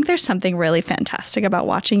 which I think there's something really fantastic about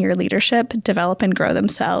watching your leadership develop and grow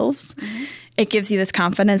themselves. Mm-hmm. It gives you this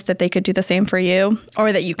confidence that they could do the same for you,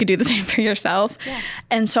 or that you could do the same for yourself. Yeah.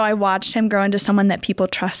 And so I watched him grow into someone that people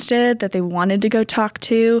trusted, that they wanted to go talk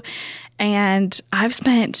to. And I've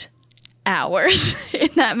spent hours in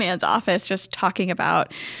that man's office just talking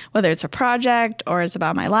about whether it's a project, or it's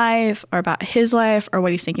about my life, or about his life, or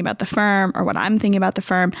what he's thinking about the firm, or what I'm thinking about the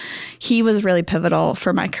firm. He was really pivotal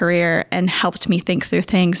for my career and helped me think through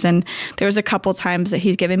things. And there was a couple times that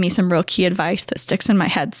he's given me some real key advice that sticks in my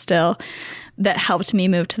head still, that helped me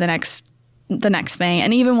move to the next thing.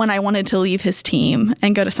 And even when I wanted to leave his team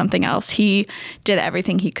and go to something else, he did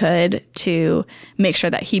everything he could to make sure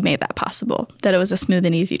that he made that possible, that it was a smooth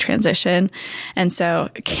and easy transition. And so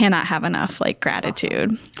cannot have enough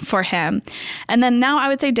gratitude for him. And then now I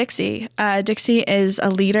would say Dixie. Dixie is a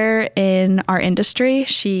leader in our industry.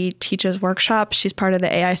 She teaches workshops. She's part of the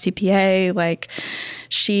AICPA.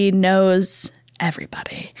 She knows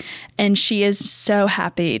everybody. And she is so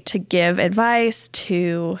happy to give advice,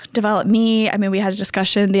 to develop me. I mean, we had a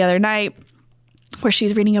discussion the other night where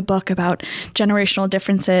she's reading a book about generational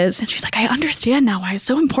differences. And she's like, I understand now why it's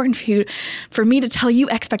so important for me to tell you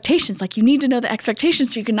expectations. Like, you need to know the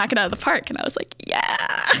expectations so you can knock it out of the park. And I was like,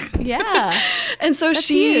 yeah. Yeah. And so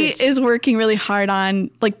she is working really hard on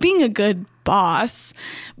being a good boss,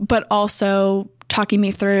 but also talking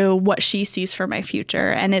me through what she sees for my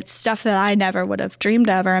future. And it's stuff that I never would have dreamed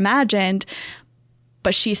of or imagined,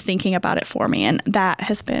 but she's thinking about it for me. And that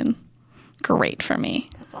has been great for me.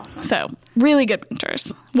 That's awesome. So really good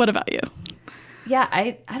mentors. What about you? Yeah,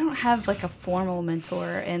 I don't have a formal mentor,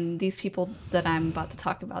 and these people that I'm about to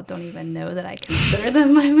talk about don't even know that I consider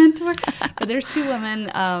them my mentor. But there's two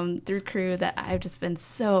women through Crew that I've just been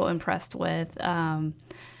so impressed with,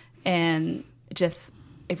 and just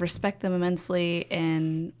I respect them immensely,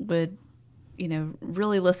 and would,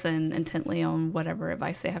 really listen intently on whatever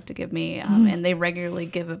advice they have to give me. And they regularly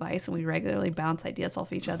give advice, and we regularly bounce ideas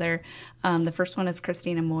off each other. The first one is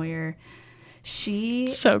Christina Moyer. She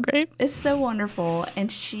so great. Is so wonderful,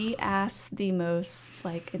 and she asks the most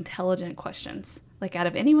intelligent questions. Out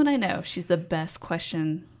of anyone I know, she's the best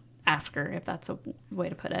question asker, if that's a way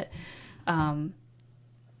to put it. And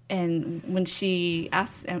whenever she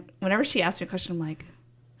asks me a question, I'm like,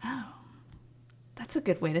 oh, that's a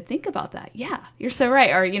good way to think about that. Yeah, you're so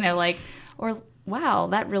right. Or, like, or wow,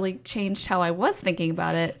 that really changed how I was thinking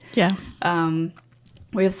about it. Yeah.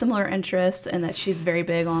 We have similar interests in that she's very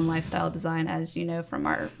big on lifestyle design, as you know from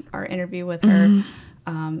our interview with her.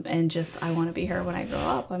 And just, I want to be her when I grow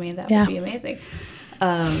up. I mean, that would be amazing.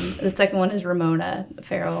 The second one is Ramona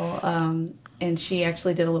Farrell. And she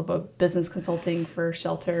actually did a little bit of business consulting for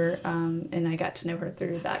Shelter, and I got to know her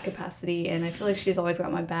through that capacity. And I feel like she's always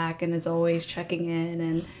got my back and is always checking in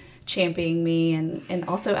and championing me and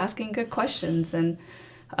also asking good questions and,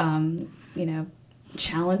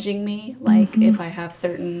 challenging me. Like if I have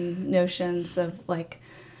certain notions of like,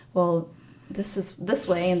 well, this is this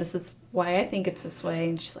way and this is why I think it's this way.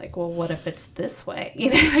 And she's like, well, what if it's this way?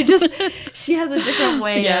 She has a different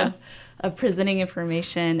way of presenting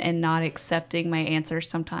information and not accepting my answers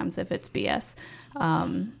sometimes if it's BS.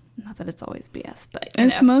 Not that it's always BS, but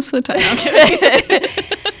it's most of the time.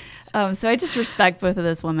 So I just respect both of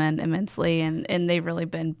those women immensely, and they've really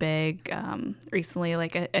been big recently.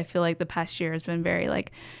 Like I feel like the past year has been very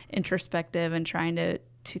like introspective and trying to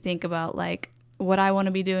think about like what I want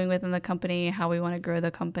to be doing within the company, how we want to grow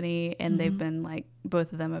the company, and they've been like,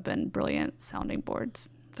 both of them have been brilliant sounding boards.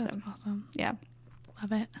 That's awesome. Yeah.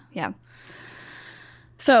 Love it. Yeah.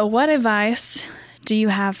 So what advice do you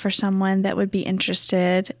have for someone that would be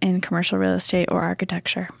interested in commercial real estate or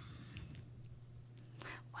architecture?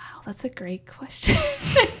 Wow, that's a great question.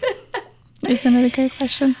 Isn't it a great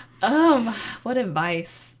question? What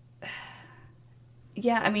advice?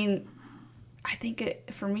 Yeah, I mean, I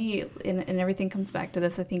think for me, and everything comes back to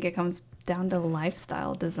this, I think it comes down to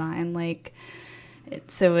lifestyle design. Like,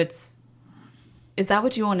 is that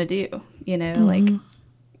what you want to do? Like,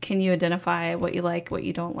 can you identify what you like, what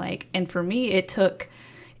you don't like? And for me,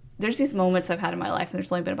 there's these moments I've had in my life, and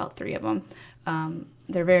there's only been about 3 of them.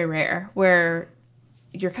 They're very rare, where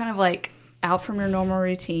you're kind of like out from your normal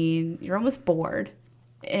routine. You're almost bored.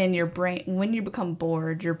 And your brain, when you become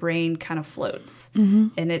bored, your brain kind of floats.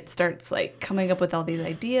 And it starts like coming up with all these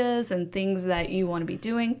ideas and things that you want to be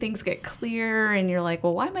doing. Things get clear and you're like,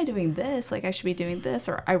 well, why am I doing this? Like I should be doing this,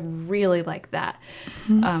 or I really like that.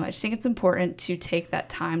 I just think it's important to take that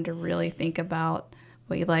time to really think about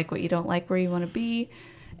what you like, what you don't like, where you want to be.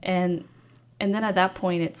 And then at that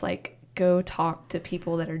point, it's like, go talk to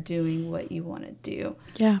people that are doing what you want to do.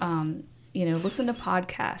 Yeah. Listen to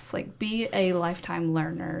podcasts, like be a lifetime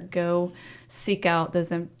learner, go seek out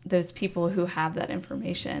those people who have that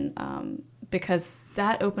information, because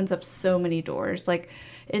that opens up so many doors. Like,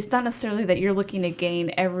 it's not necessarily that you're looking to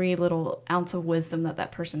gain every little ounce of wisdom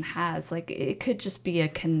that person has. Like, it could just be a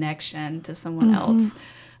connection to someone else.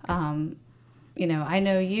 I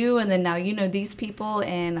know you, and then now you know these people,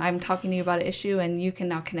 and I'm talking to you about an issue, and you can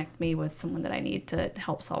now connect me with someone that I need to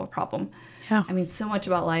help solve a problem. Yeah. I mean, so much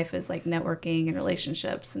about life is like networking and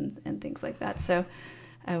relationships and things like that. So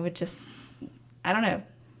I would just, I don't know.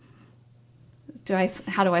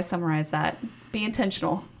 How do I summarize that? Be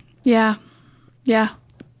intentional. Yeah. Yeah.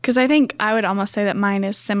 Because I think I would almost say that mine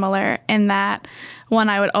is similar in that one,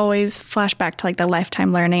 I would always flash back to like the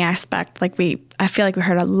lifetime learning aspect. Like I feel like we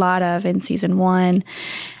heard a lot of in season 1.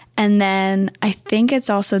 And then I think it's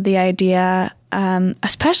also the idea,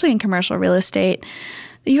 especially in commercial real estate,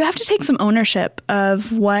 you have to take some ownership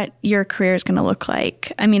of what your career is going to look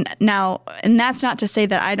like. I mean, now, and that's not to say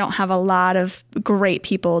that I don't have a lot of great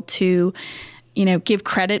people to, give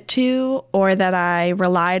credit to, or that I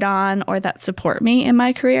relied on, or that support me in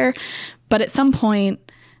my career. But at some point,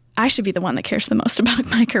 I should be the one that cares the most about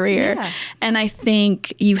my career. Yeah. And I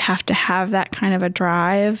think you have to have that kind of a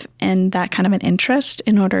drive and that kind of an interest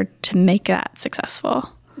in order to make that successful.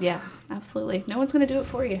 Yeah, absolutely. No one's going to do it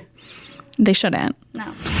for you. They shouldn't.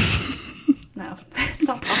 No. No, it's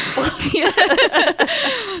not possible. Yeah,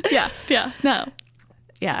 no.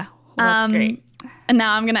 Yeah, well, that's great. And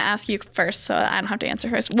now I'm going to ask you first, so I don't have to answer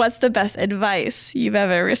first. What's the best advice you've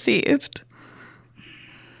ever received?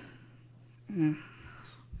 Advice.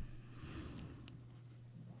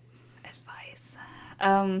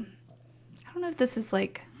 I don't know if this is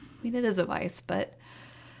like, it is advice, but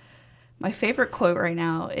my favorite quote right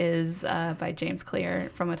now is by James Clear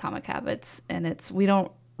from Atomic Habits, and it's, we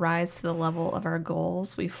don't rise to the level of our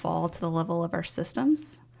goals, we fall to the level of our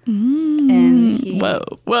systems. And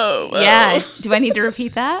whoa. Yeah, do I need to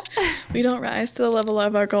repeat that? We don't rise to the level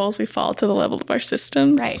of our goals, we fall to the level of our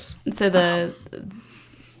systems. Right. And so the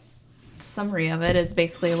summary of it is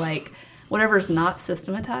basically like, whatever's not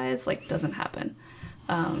systematized, like, doesn't happen.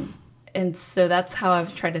 And so that's how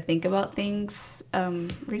I've tried to think about things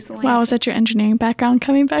recently. Wow, was that your engineering background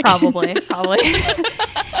coming back? Probably.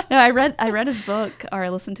 No, I read his book, or I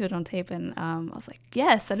listened to it on tape, and I was like,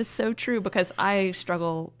 yes, that is so true, because I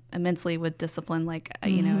struggle immensely with discipline. Like,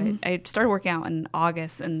 you know, I started working out in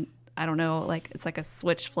August, and I don't know, like, it's like a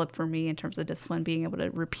switch flip for me in terms of discipline, being able to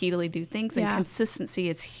repeatedly do things. And consistency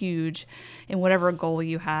is huge in whatever goal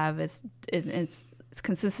you have. It's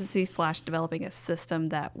consistency / developing a system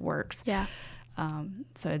that works. Yeah.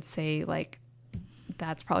 So I'd say, like,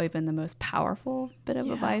 that's probably been the most powerful bit of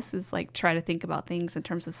advice, is like try to think about things in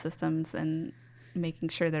terms of systems and making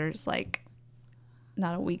sure there's like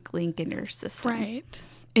not a weak link in your system. Right.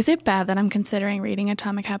 Is it bad that I'm considering reading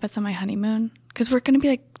Atomic Habits on my honeymoon? Because we're going to be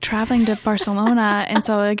like traveling to Barcelona, and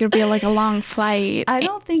so like, it'll be like a long flight. I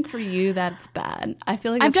don't think for you that's bad. I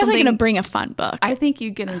feel like I'm it's definitely going to bring a fun book. I think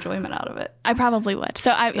you'd get enjoyment out of it. I probably would.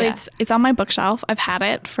 So it's on my bookshelf. I've had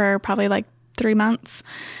it for probably like 3 months.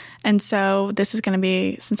 And so this is going to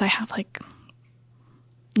be, since I have like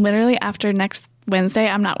literally after next Wednesday,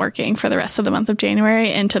 I'm not working for the rest of the month of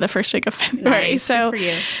January into the first week of February. Nice. So, good for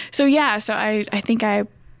you. So yeah, so I think I'm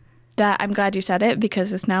glad you said it,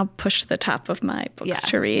 because it's now pushed to the top of my books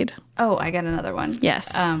to read. Oh, I got another one.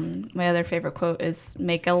 Yes. My other favorite quote is,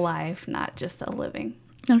 make a life, not just a living.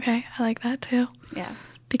 Okay. I like that too. Yeah.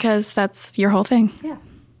 Because that's your whole thing. Yeah.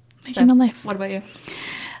 Making a life. What about you?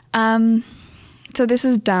 So this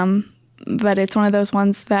is dumb, but it's one of those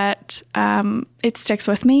ones that it sticks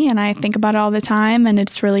with me, and I think about it all the time, and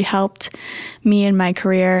it's really helped me in my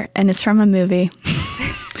career. And it's from a movie.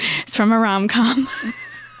 It's from a rom-com.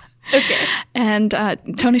 Okay. And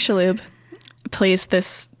Tony Shalhoub plays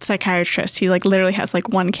this psychiatrist. He like literally has like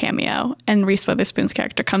one cameo, and Reese Witherspoon's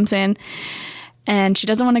character comes in, and she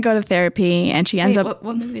doesn't want to go to therapy, and she ends up.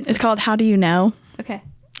 What movie is It's called How Do You Know? Okay.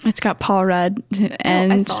 It's got Paul Rudd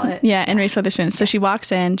and I saw it. and Reese Witherspoon. So she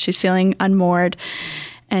walks in, she's feeling unmoored,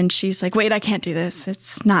 and she's like, "Wait, I can't do this.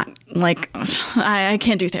 It's not like I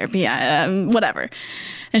can't do therapy. Whatever."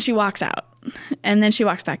 And she walks out, and then she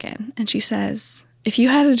walks back in, and she says, "If you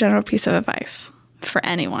had a general piece of advice for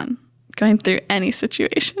anyone going through any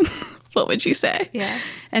situation, what would you say?" Yeah.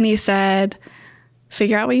 And he said,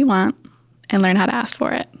 "Figure out what you want and learn how to ask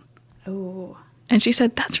for it." Oh. And she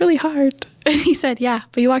said, "That's really hard." And he said, "Yeah,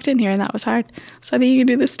 but you walked in here and that was hard. So I think you can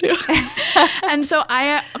do this too." And so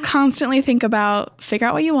I constantly think about figure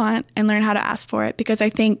out what you want and learn how to ask for it, because I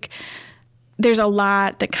think there's a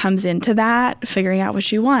lot that comes into that, figuring out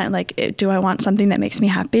what you want. Like, do I want something that makes me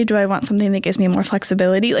happy? Do I want something that gives me more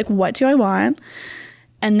flexibility? Like, what do I want?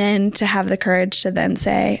 And then to have the courage to then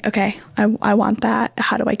say, okay, I want that.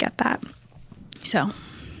 How do I get that? So.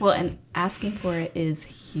 Well, and asking for it is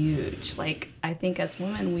huge. Like, I think as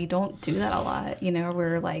women, we don't do that a lot. You know,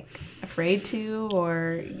 we're like afraid to,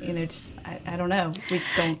 or, you know, just, I don't know. We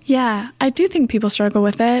just don't. Yeah, I do think people struggle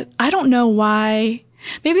with it. I don't know why.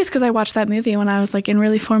 Maybe it's because I watched that movie when I was like in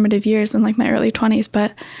really formative years in like my early 20s.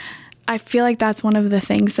 But I feel like that's one of the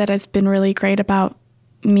things that has been really great about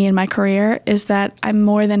me and my career, is that I'm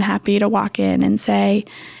more than happy to walk in and say,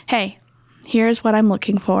 hey, here's what I'm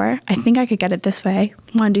looking for. I think I could get it this way.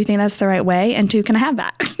 One, do you think that's the right way? And two, can I have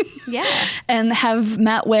that? Yeah. And have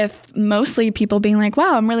met with mostly people being like,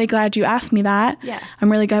 wow, I'm really glad you asked me that. Yeah.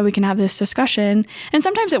 I'm really glad we can have this discussion. And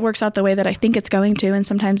sometimes it works out the way that I think it's going to, and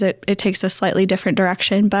sometimes it takes a slightly different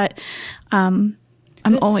direction. But I'm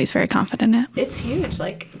always very confident in it. It's huge,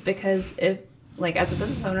 like, because if, like, as a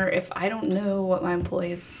business owner, if I don't know what my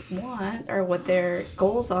employees want or what their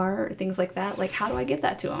goals are or things like that, like, how do I get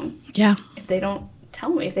that to them? Yeah. If they don't tell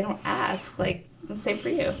me, if they don't ask, like, the same for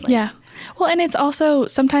you. Like, Yeah. Well, and it's also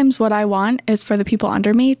sometimes what I want is for the people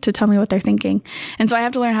under me to tell me what they're thinking. And so I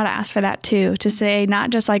have to learn how to ask for that too, to say not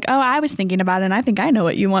just like, oh, I was thinking about it and I think I know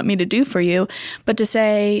what you want me to do for you, but to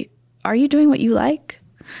say, are you doing what you like?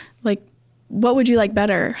 Like, what would you like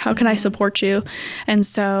better? How can I support you? And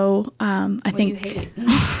so I think... What do you hate?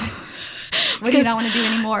 What do you not want to do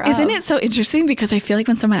anymore? Isn't it so interesting? Because I feel like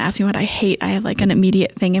when someone asks me what I hate, I have like an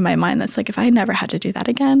immediate thing in my mind that's like, if I never had to do that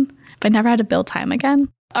again, if I never had to build time again.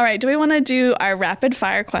 All right, do we want to do our rapid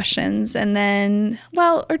fire questions and then,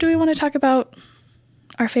 well, or do we want to talk about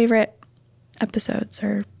our favorite episodes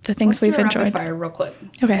or the things we've enjoyed? Rapid fire real quick.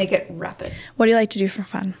 Okay. Make it rapid. What do you like to do for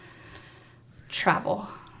fun? Travel.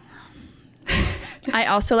 I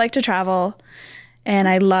also like to travel, and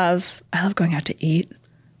I love going out to eat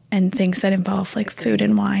and things that involve like food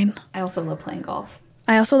and wine. I also love playing golf.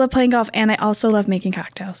 I also love playing golf, and I also love making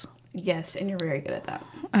cocktails. Yes, and you're very good at that.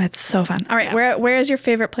 It's so fun. All right, where is your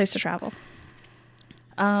favorite place to travel?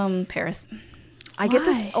 Paris. I get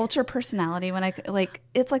this Why? ultra personality when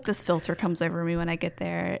it's like this filter comes over me when I get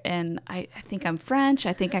there, and I think I'm French.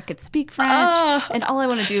 I think I could speak French, and all I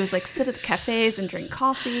want to do is like sit at the cafes and drink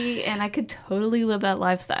coffee, and I could totally live that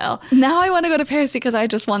lifestyle. Now I want to go to Paris because I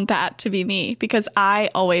just want that to be me, because I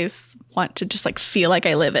always want to just like feel like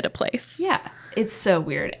I live at a place. Yeah, it's so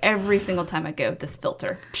weird. Every single time I go, this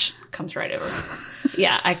filter comes right over.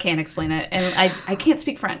 Yeah, I can't explain it, and I can't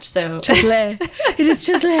speak French, so. Chisley. It is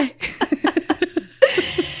Chisley.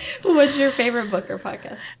 What's your favorite book or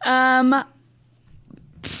podcast?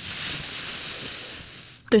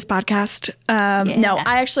 This podcast.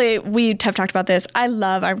 No, we have talked about this. I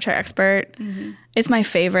love Armchair Expert. Mm-hmm. It's my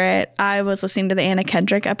favorite. I was listening to the Anna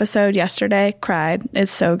Kendrick episode yesterday. Cried.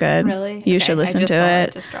 It's so good. Really? You should listen to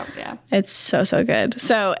it. Just dropped, yeah. It's so, so good.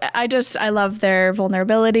 So I love their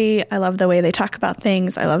vulnerability. I love the way they talk about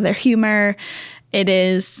things. I love their humor. It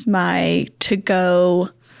is my to-go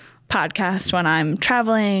podcast when I'm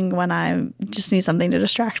traveling, when I just need something to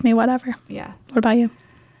distract me, whatever. Yeah. What about you?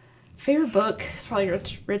 Favorite book is probably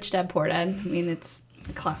Rich Dad Poor Dad. I mean, it's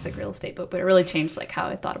a classic real estate book, but it really changed like how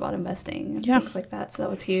I thought about investing and things like that. So that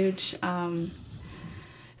was huge.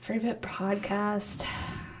 Favorite podcast.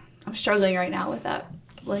 I'm struggling right now with that.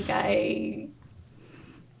 Like I'm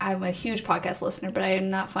a huge podcast listener, but I am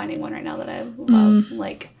not finding one right now that I love.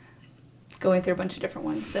 Like going through a bunch of different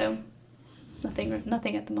ones. So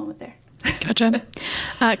nothing at the moment there. Gotcha.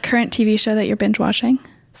 Current TV show that you're binge watching?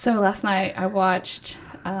 So last night I watched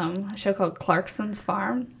a show called Clarkson's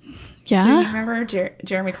Farm. Yeah. So you remember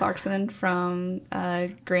Jeremy Clarkson from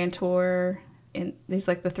Grand Tour? And there's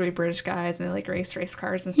like the three British guys, and they like race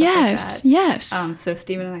cars and stuff like that. Yes. So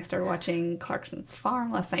Steven and I started watching Clarkson's Farm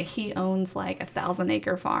last night. He owns like a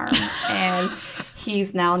 1,000-acre farm, and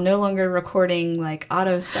he's now no longer recording like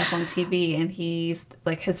auto stuff on TV. And he's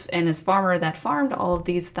like his farmer that farmed all of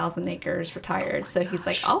these 1,000 acres retired. So he's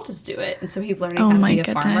like, I'll just do it. And so he's learning how to be a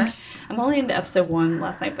farmer. I'm only into episode 1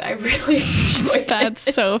 last night, but I really enjoyed it. That's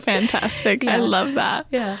so fantastic. Yeah. I love that.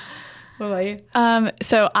 Yeah. What about you?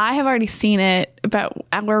 So I have already seen it, but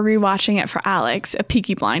we're rewatching it for Alex,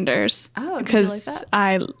 Peaky Blinders. Oh, because did you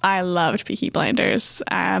like that? I loved Peaky Blinders.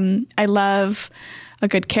 I love a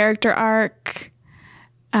good character arc.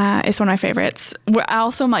 It's one of my favorites. I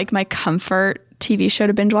also like my comfort TV show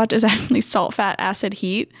to binge watch is actually Salt, Fat, Acid,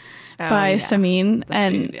 Heat by Samin,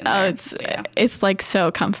 and it's like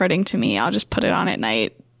so comforting to me. I'll just put it on at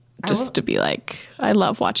night just to be like, I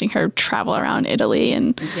love watching her travel around Italy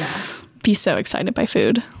and be so excited by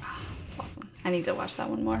food. That's awesome. I need to watch that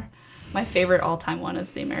one more. My favorite all-time one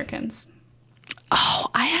is The Americans. Oh,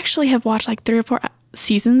 I actually have watched like 3 or 4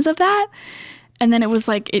 seasons of that, and then it was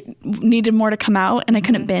like it needed more to come out, and I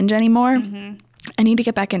couldn't binge anymore. Mm-hmm. I need to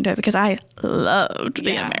get back into it because I loved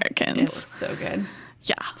The Americans. It was so good.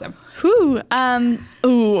 Yeah. So.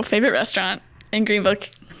 Favorite restaurant in Greenville?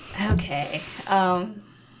 Okay.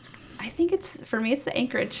 I think it's the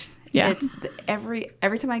Anchorage. Yeah. It's every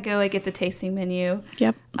time I go, I get the tasting menu.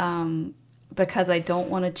 Yep. Because I don't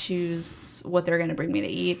want to choose what they're going to bring me to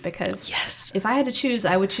eat. Because if I had to choose,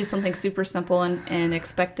 I would choose something super simple and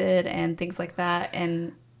expected and things like that.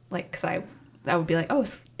 And like, because I would be like, oh,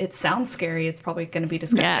 it sounds scary. It's probably going to be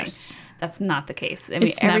disgusting. Yes. That's not the case. I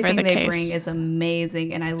mean, everything they bring is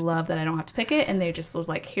amazing, and I love that I don't have to pick it. And they just was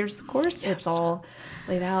like, here's the course. Yes. It's all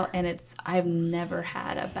laid out, and I've never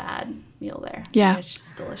had a bad meal there. Yeah. And it's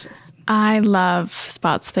just delicious. I love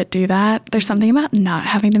spots that do that. There's something about not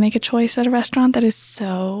having to make a choice at a restaurant that is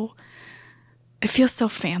it feels so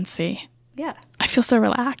fancy. Yeah. I feel so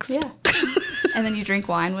relaxed. Yeah. And then you drink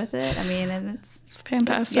wine with it. I mean, and it's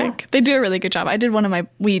fantastic. Yeah. They do a really good job. I did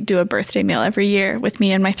we do a birthday meal every year with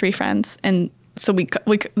me and my 3 friends. And so we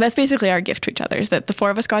that's basically our gift to each other, is that the 4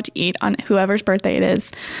 of us got to eat on whoever's birthday it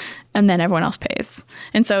is, and then everyone else pays.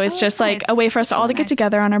 And so it's just like a way for us to all to get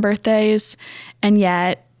together on our birthdays. And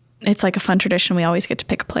yet it's like a fun tradition. We always get to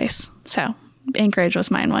pick a place. So Anchorage was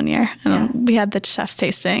mine one year, and we had the chef's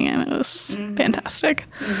tasting, and it was fantastic.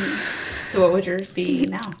 Mm-hmm. So what would yours be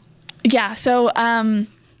now? Yeah, so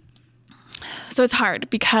it's hard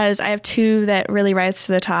because I have 2 that really rise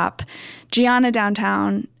to the top. Gianna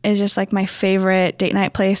Downtown is just like my favorite date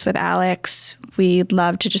night place with Alex. We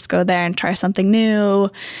love to just go there and try something new.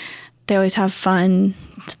 They always have fun,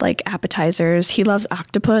 like appetizers. He loves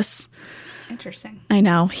octopus. Interesting. I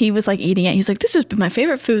know. He was like eating it. He's like, this has been my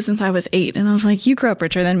favorite food since I was 8. And I was like, you grew up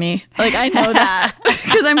richer than me. Like, I know that.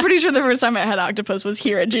 Because I'm pretty sure the first time I had octopus was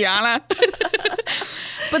here at Gianna.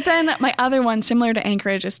 But then my other one, similar to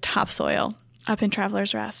Anchorage, is Topsoil up in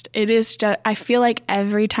Travelers Rest. It is just, I feel like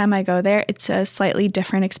every time I go there, it's a slightly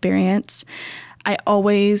different experience. I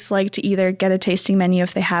always like to either get a tasting menu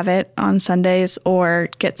if they have it on Sundays or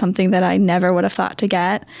get something that I never would have thought to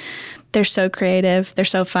get. They're so creative. They're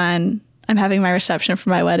so fun. I'm having my reception for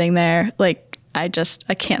my wedding there. Like, I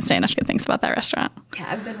can't say enough good things about that restaurant. Yeah,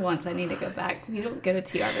 I've been once. I need to go back. We don't go to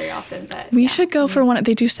TR very often, but we should go for one.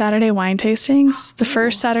 They do Saturday wine tastings. The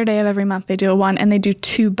first Saturday of every month they do one, and they do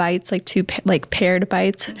 2 bites, like 2 paired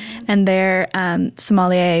bites. And their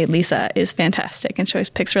sommelier Lisa is fantastic, and she always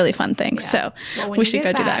picks really fun things. So we should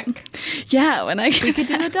go do that. Yeah, we could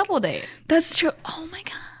do a double date. That's true. Oh my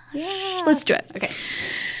god. Yeah, let's do it. Okay.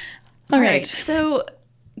 All right. So,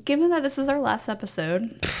 given that this is our last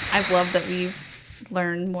episode, I've loved that we've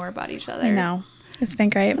learned more about each other. I know. It's been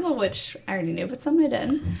great. Some of which I already knew, but some I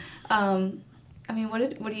didn't. I mean, what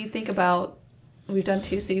do you think about, we've done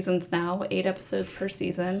 2 seasons now, 8 episodes per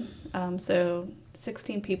season. So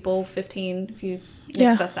 16 people, 15 if you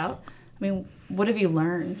mix us out. I mean, what have you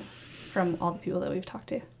learned from all the people that we've talked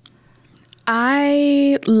to?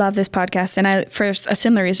 I love this podcast, and for a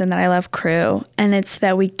similar reason that I love Crew, and it's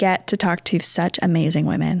that we get to talk to such amazing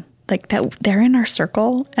women. Like, that they're in our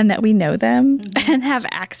circle and that we know them and have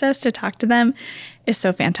access to talk to them is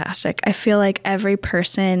so fantastic. I feel like every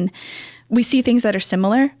person, we see things that are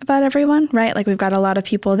similar about everyone, right? Like, we've got a lot of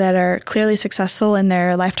people that are clearly successful and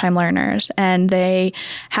they're lifetime learners, and they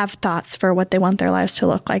have thoughts for what they want their lives to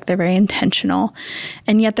look like. They're very intentional,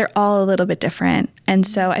 and yet they're all a little bit different. And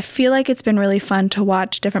so I feel like it's been really fun to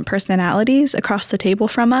watch different personalities across the table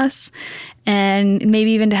from us, and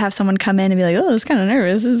maybe even to have someone come in and be like, oh, I was kind of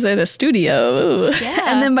nervous. This is at a studio.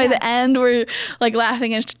 Yeah, and then by the end, we're like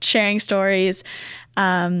laughing and sharing stories.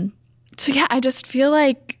 So yeah, I just feel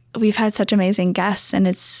like we've had such amazing guests, and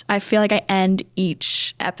I feel like I end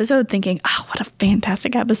each episode thinking, oh, what a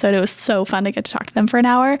fantastic episode. It was so fun to get to talk to them for an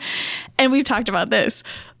hour. And we've talked about this.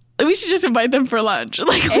 We should just invite them for lunch.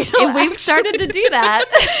 Like, we've started to do that.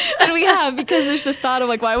 And we have, because there's this thought of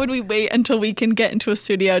like, why would we wait until we can get into a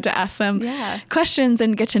studio to ask them questions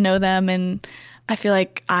and get to know them? And I feel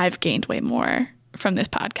like I've gained way more from this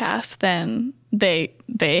podcast than they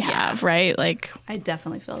have, right? Like, I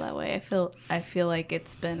definitely feel that way. I feel like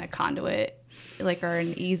it's been a conduit, like, or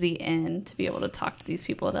an easy in to be able to talk to these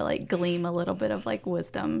people, to like glean a little bit of like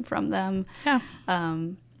wisdom from them. Yeah.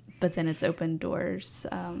 But then it's opened doors.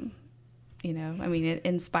 You know, I mean, it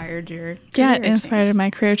inspired your career it inspired change.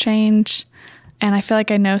 My career change. And I feel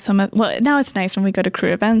like I know now it's nice when we go to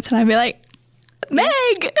crew events and I'd be like,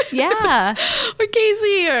 Meg, yeah, or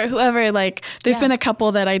Casey, or whoever. Like, there's been a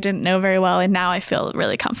couple that I didn't know very well, and now I feel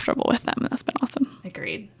really comfortable with them, and that's been awesome.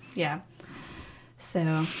 Agreed. Yeah.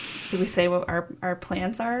 So, do we say what our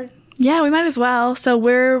plans are? Yeah, we might as well. So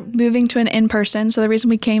we're moving to an in-person. So the reason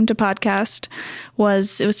we came to podcast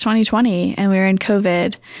was it was 2020 and we were in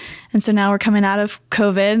COVID. And so now we're coming out of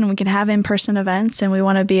COVID and we can have in-person events, and we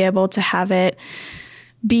want to be able to have it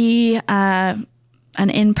be an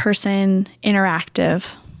in-person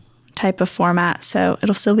interactive type of format. So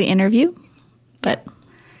it'll still be interview, but...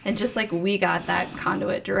 And just like we got that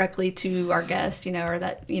conduit directly to our guests, you know, or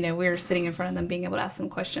that, you know, we're sitting in front of them being able to ask them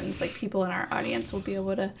questions, like people in our audience will be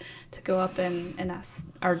able to go up and ask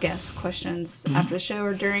our guests questions after the show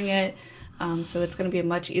or during it. So it's going to be a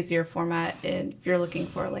much easier format if you're looking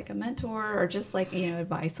for like a mentor or just like, you know,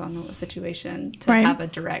 advice on a situation to have a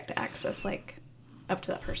direct access, like up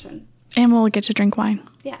to that person. And we'll get to drink wine.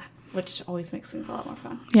 Yeah. Which always makes things a lot more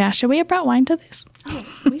fun. Yeah. Should we have brought wine to this? Oh,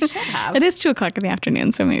 we should have. It is 2:00 in the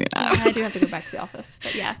afternoon, so maybe not. I do have to go back to the office,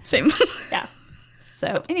 but yeah. Same. Yeah.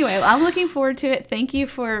 So anyway, I'm looking forward to it. Thank you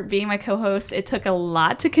for being my co-host. It took a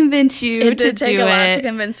lot to convince you to do it. It did take a lot to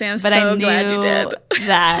convince me. I'm so glad you did.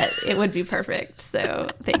 That it would be perfect. So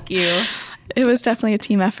thank you. It was definitely a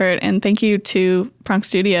team effort, and thank you to Prong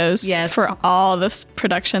Studios for all this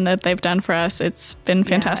production that they've done for us. It's been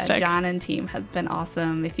fantastic. Yeah, John and team have been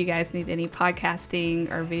awesome. If you guys need any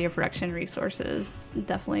podcasting or video production resources,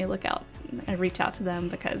 definitely look out and reach out to them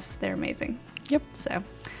because they're amazing. Yep. So,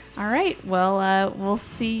 all right. Well, we'll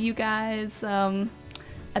see you guys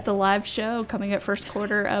at the live show coming up first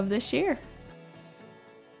quarter of this year.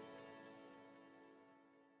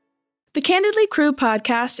 The Candidly Crew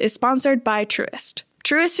podcast is sponsored by Truist.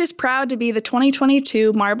 Truist is proud to be the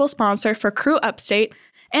 2022 Marble sponsor for Crew Upstate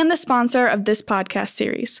and the sponsor of this podcast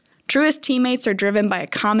series. Truist teammates are driven by a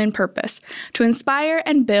common purpose: to inspire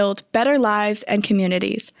and build better lives and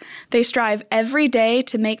communities. They strive every day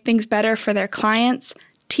to make things better for their clients,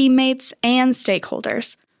 teammates, and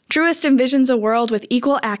stakeholders. Truist envisions a world with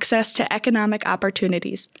equal access to economic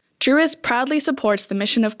opportunities. Truist proudly supports the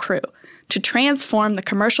mission of Crew to transform the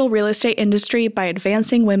commercial real estate industry by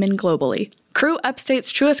advancing women globally. Crew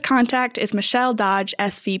Upstate's truest contact is Michelle Dodge,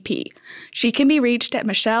 SVP. She can be reached at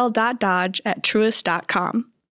michelle.dodge@truist.com.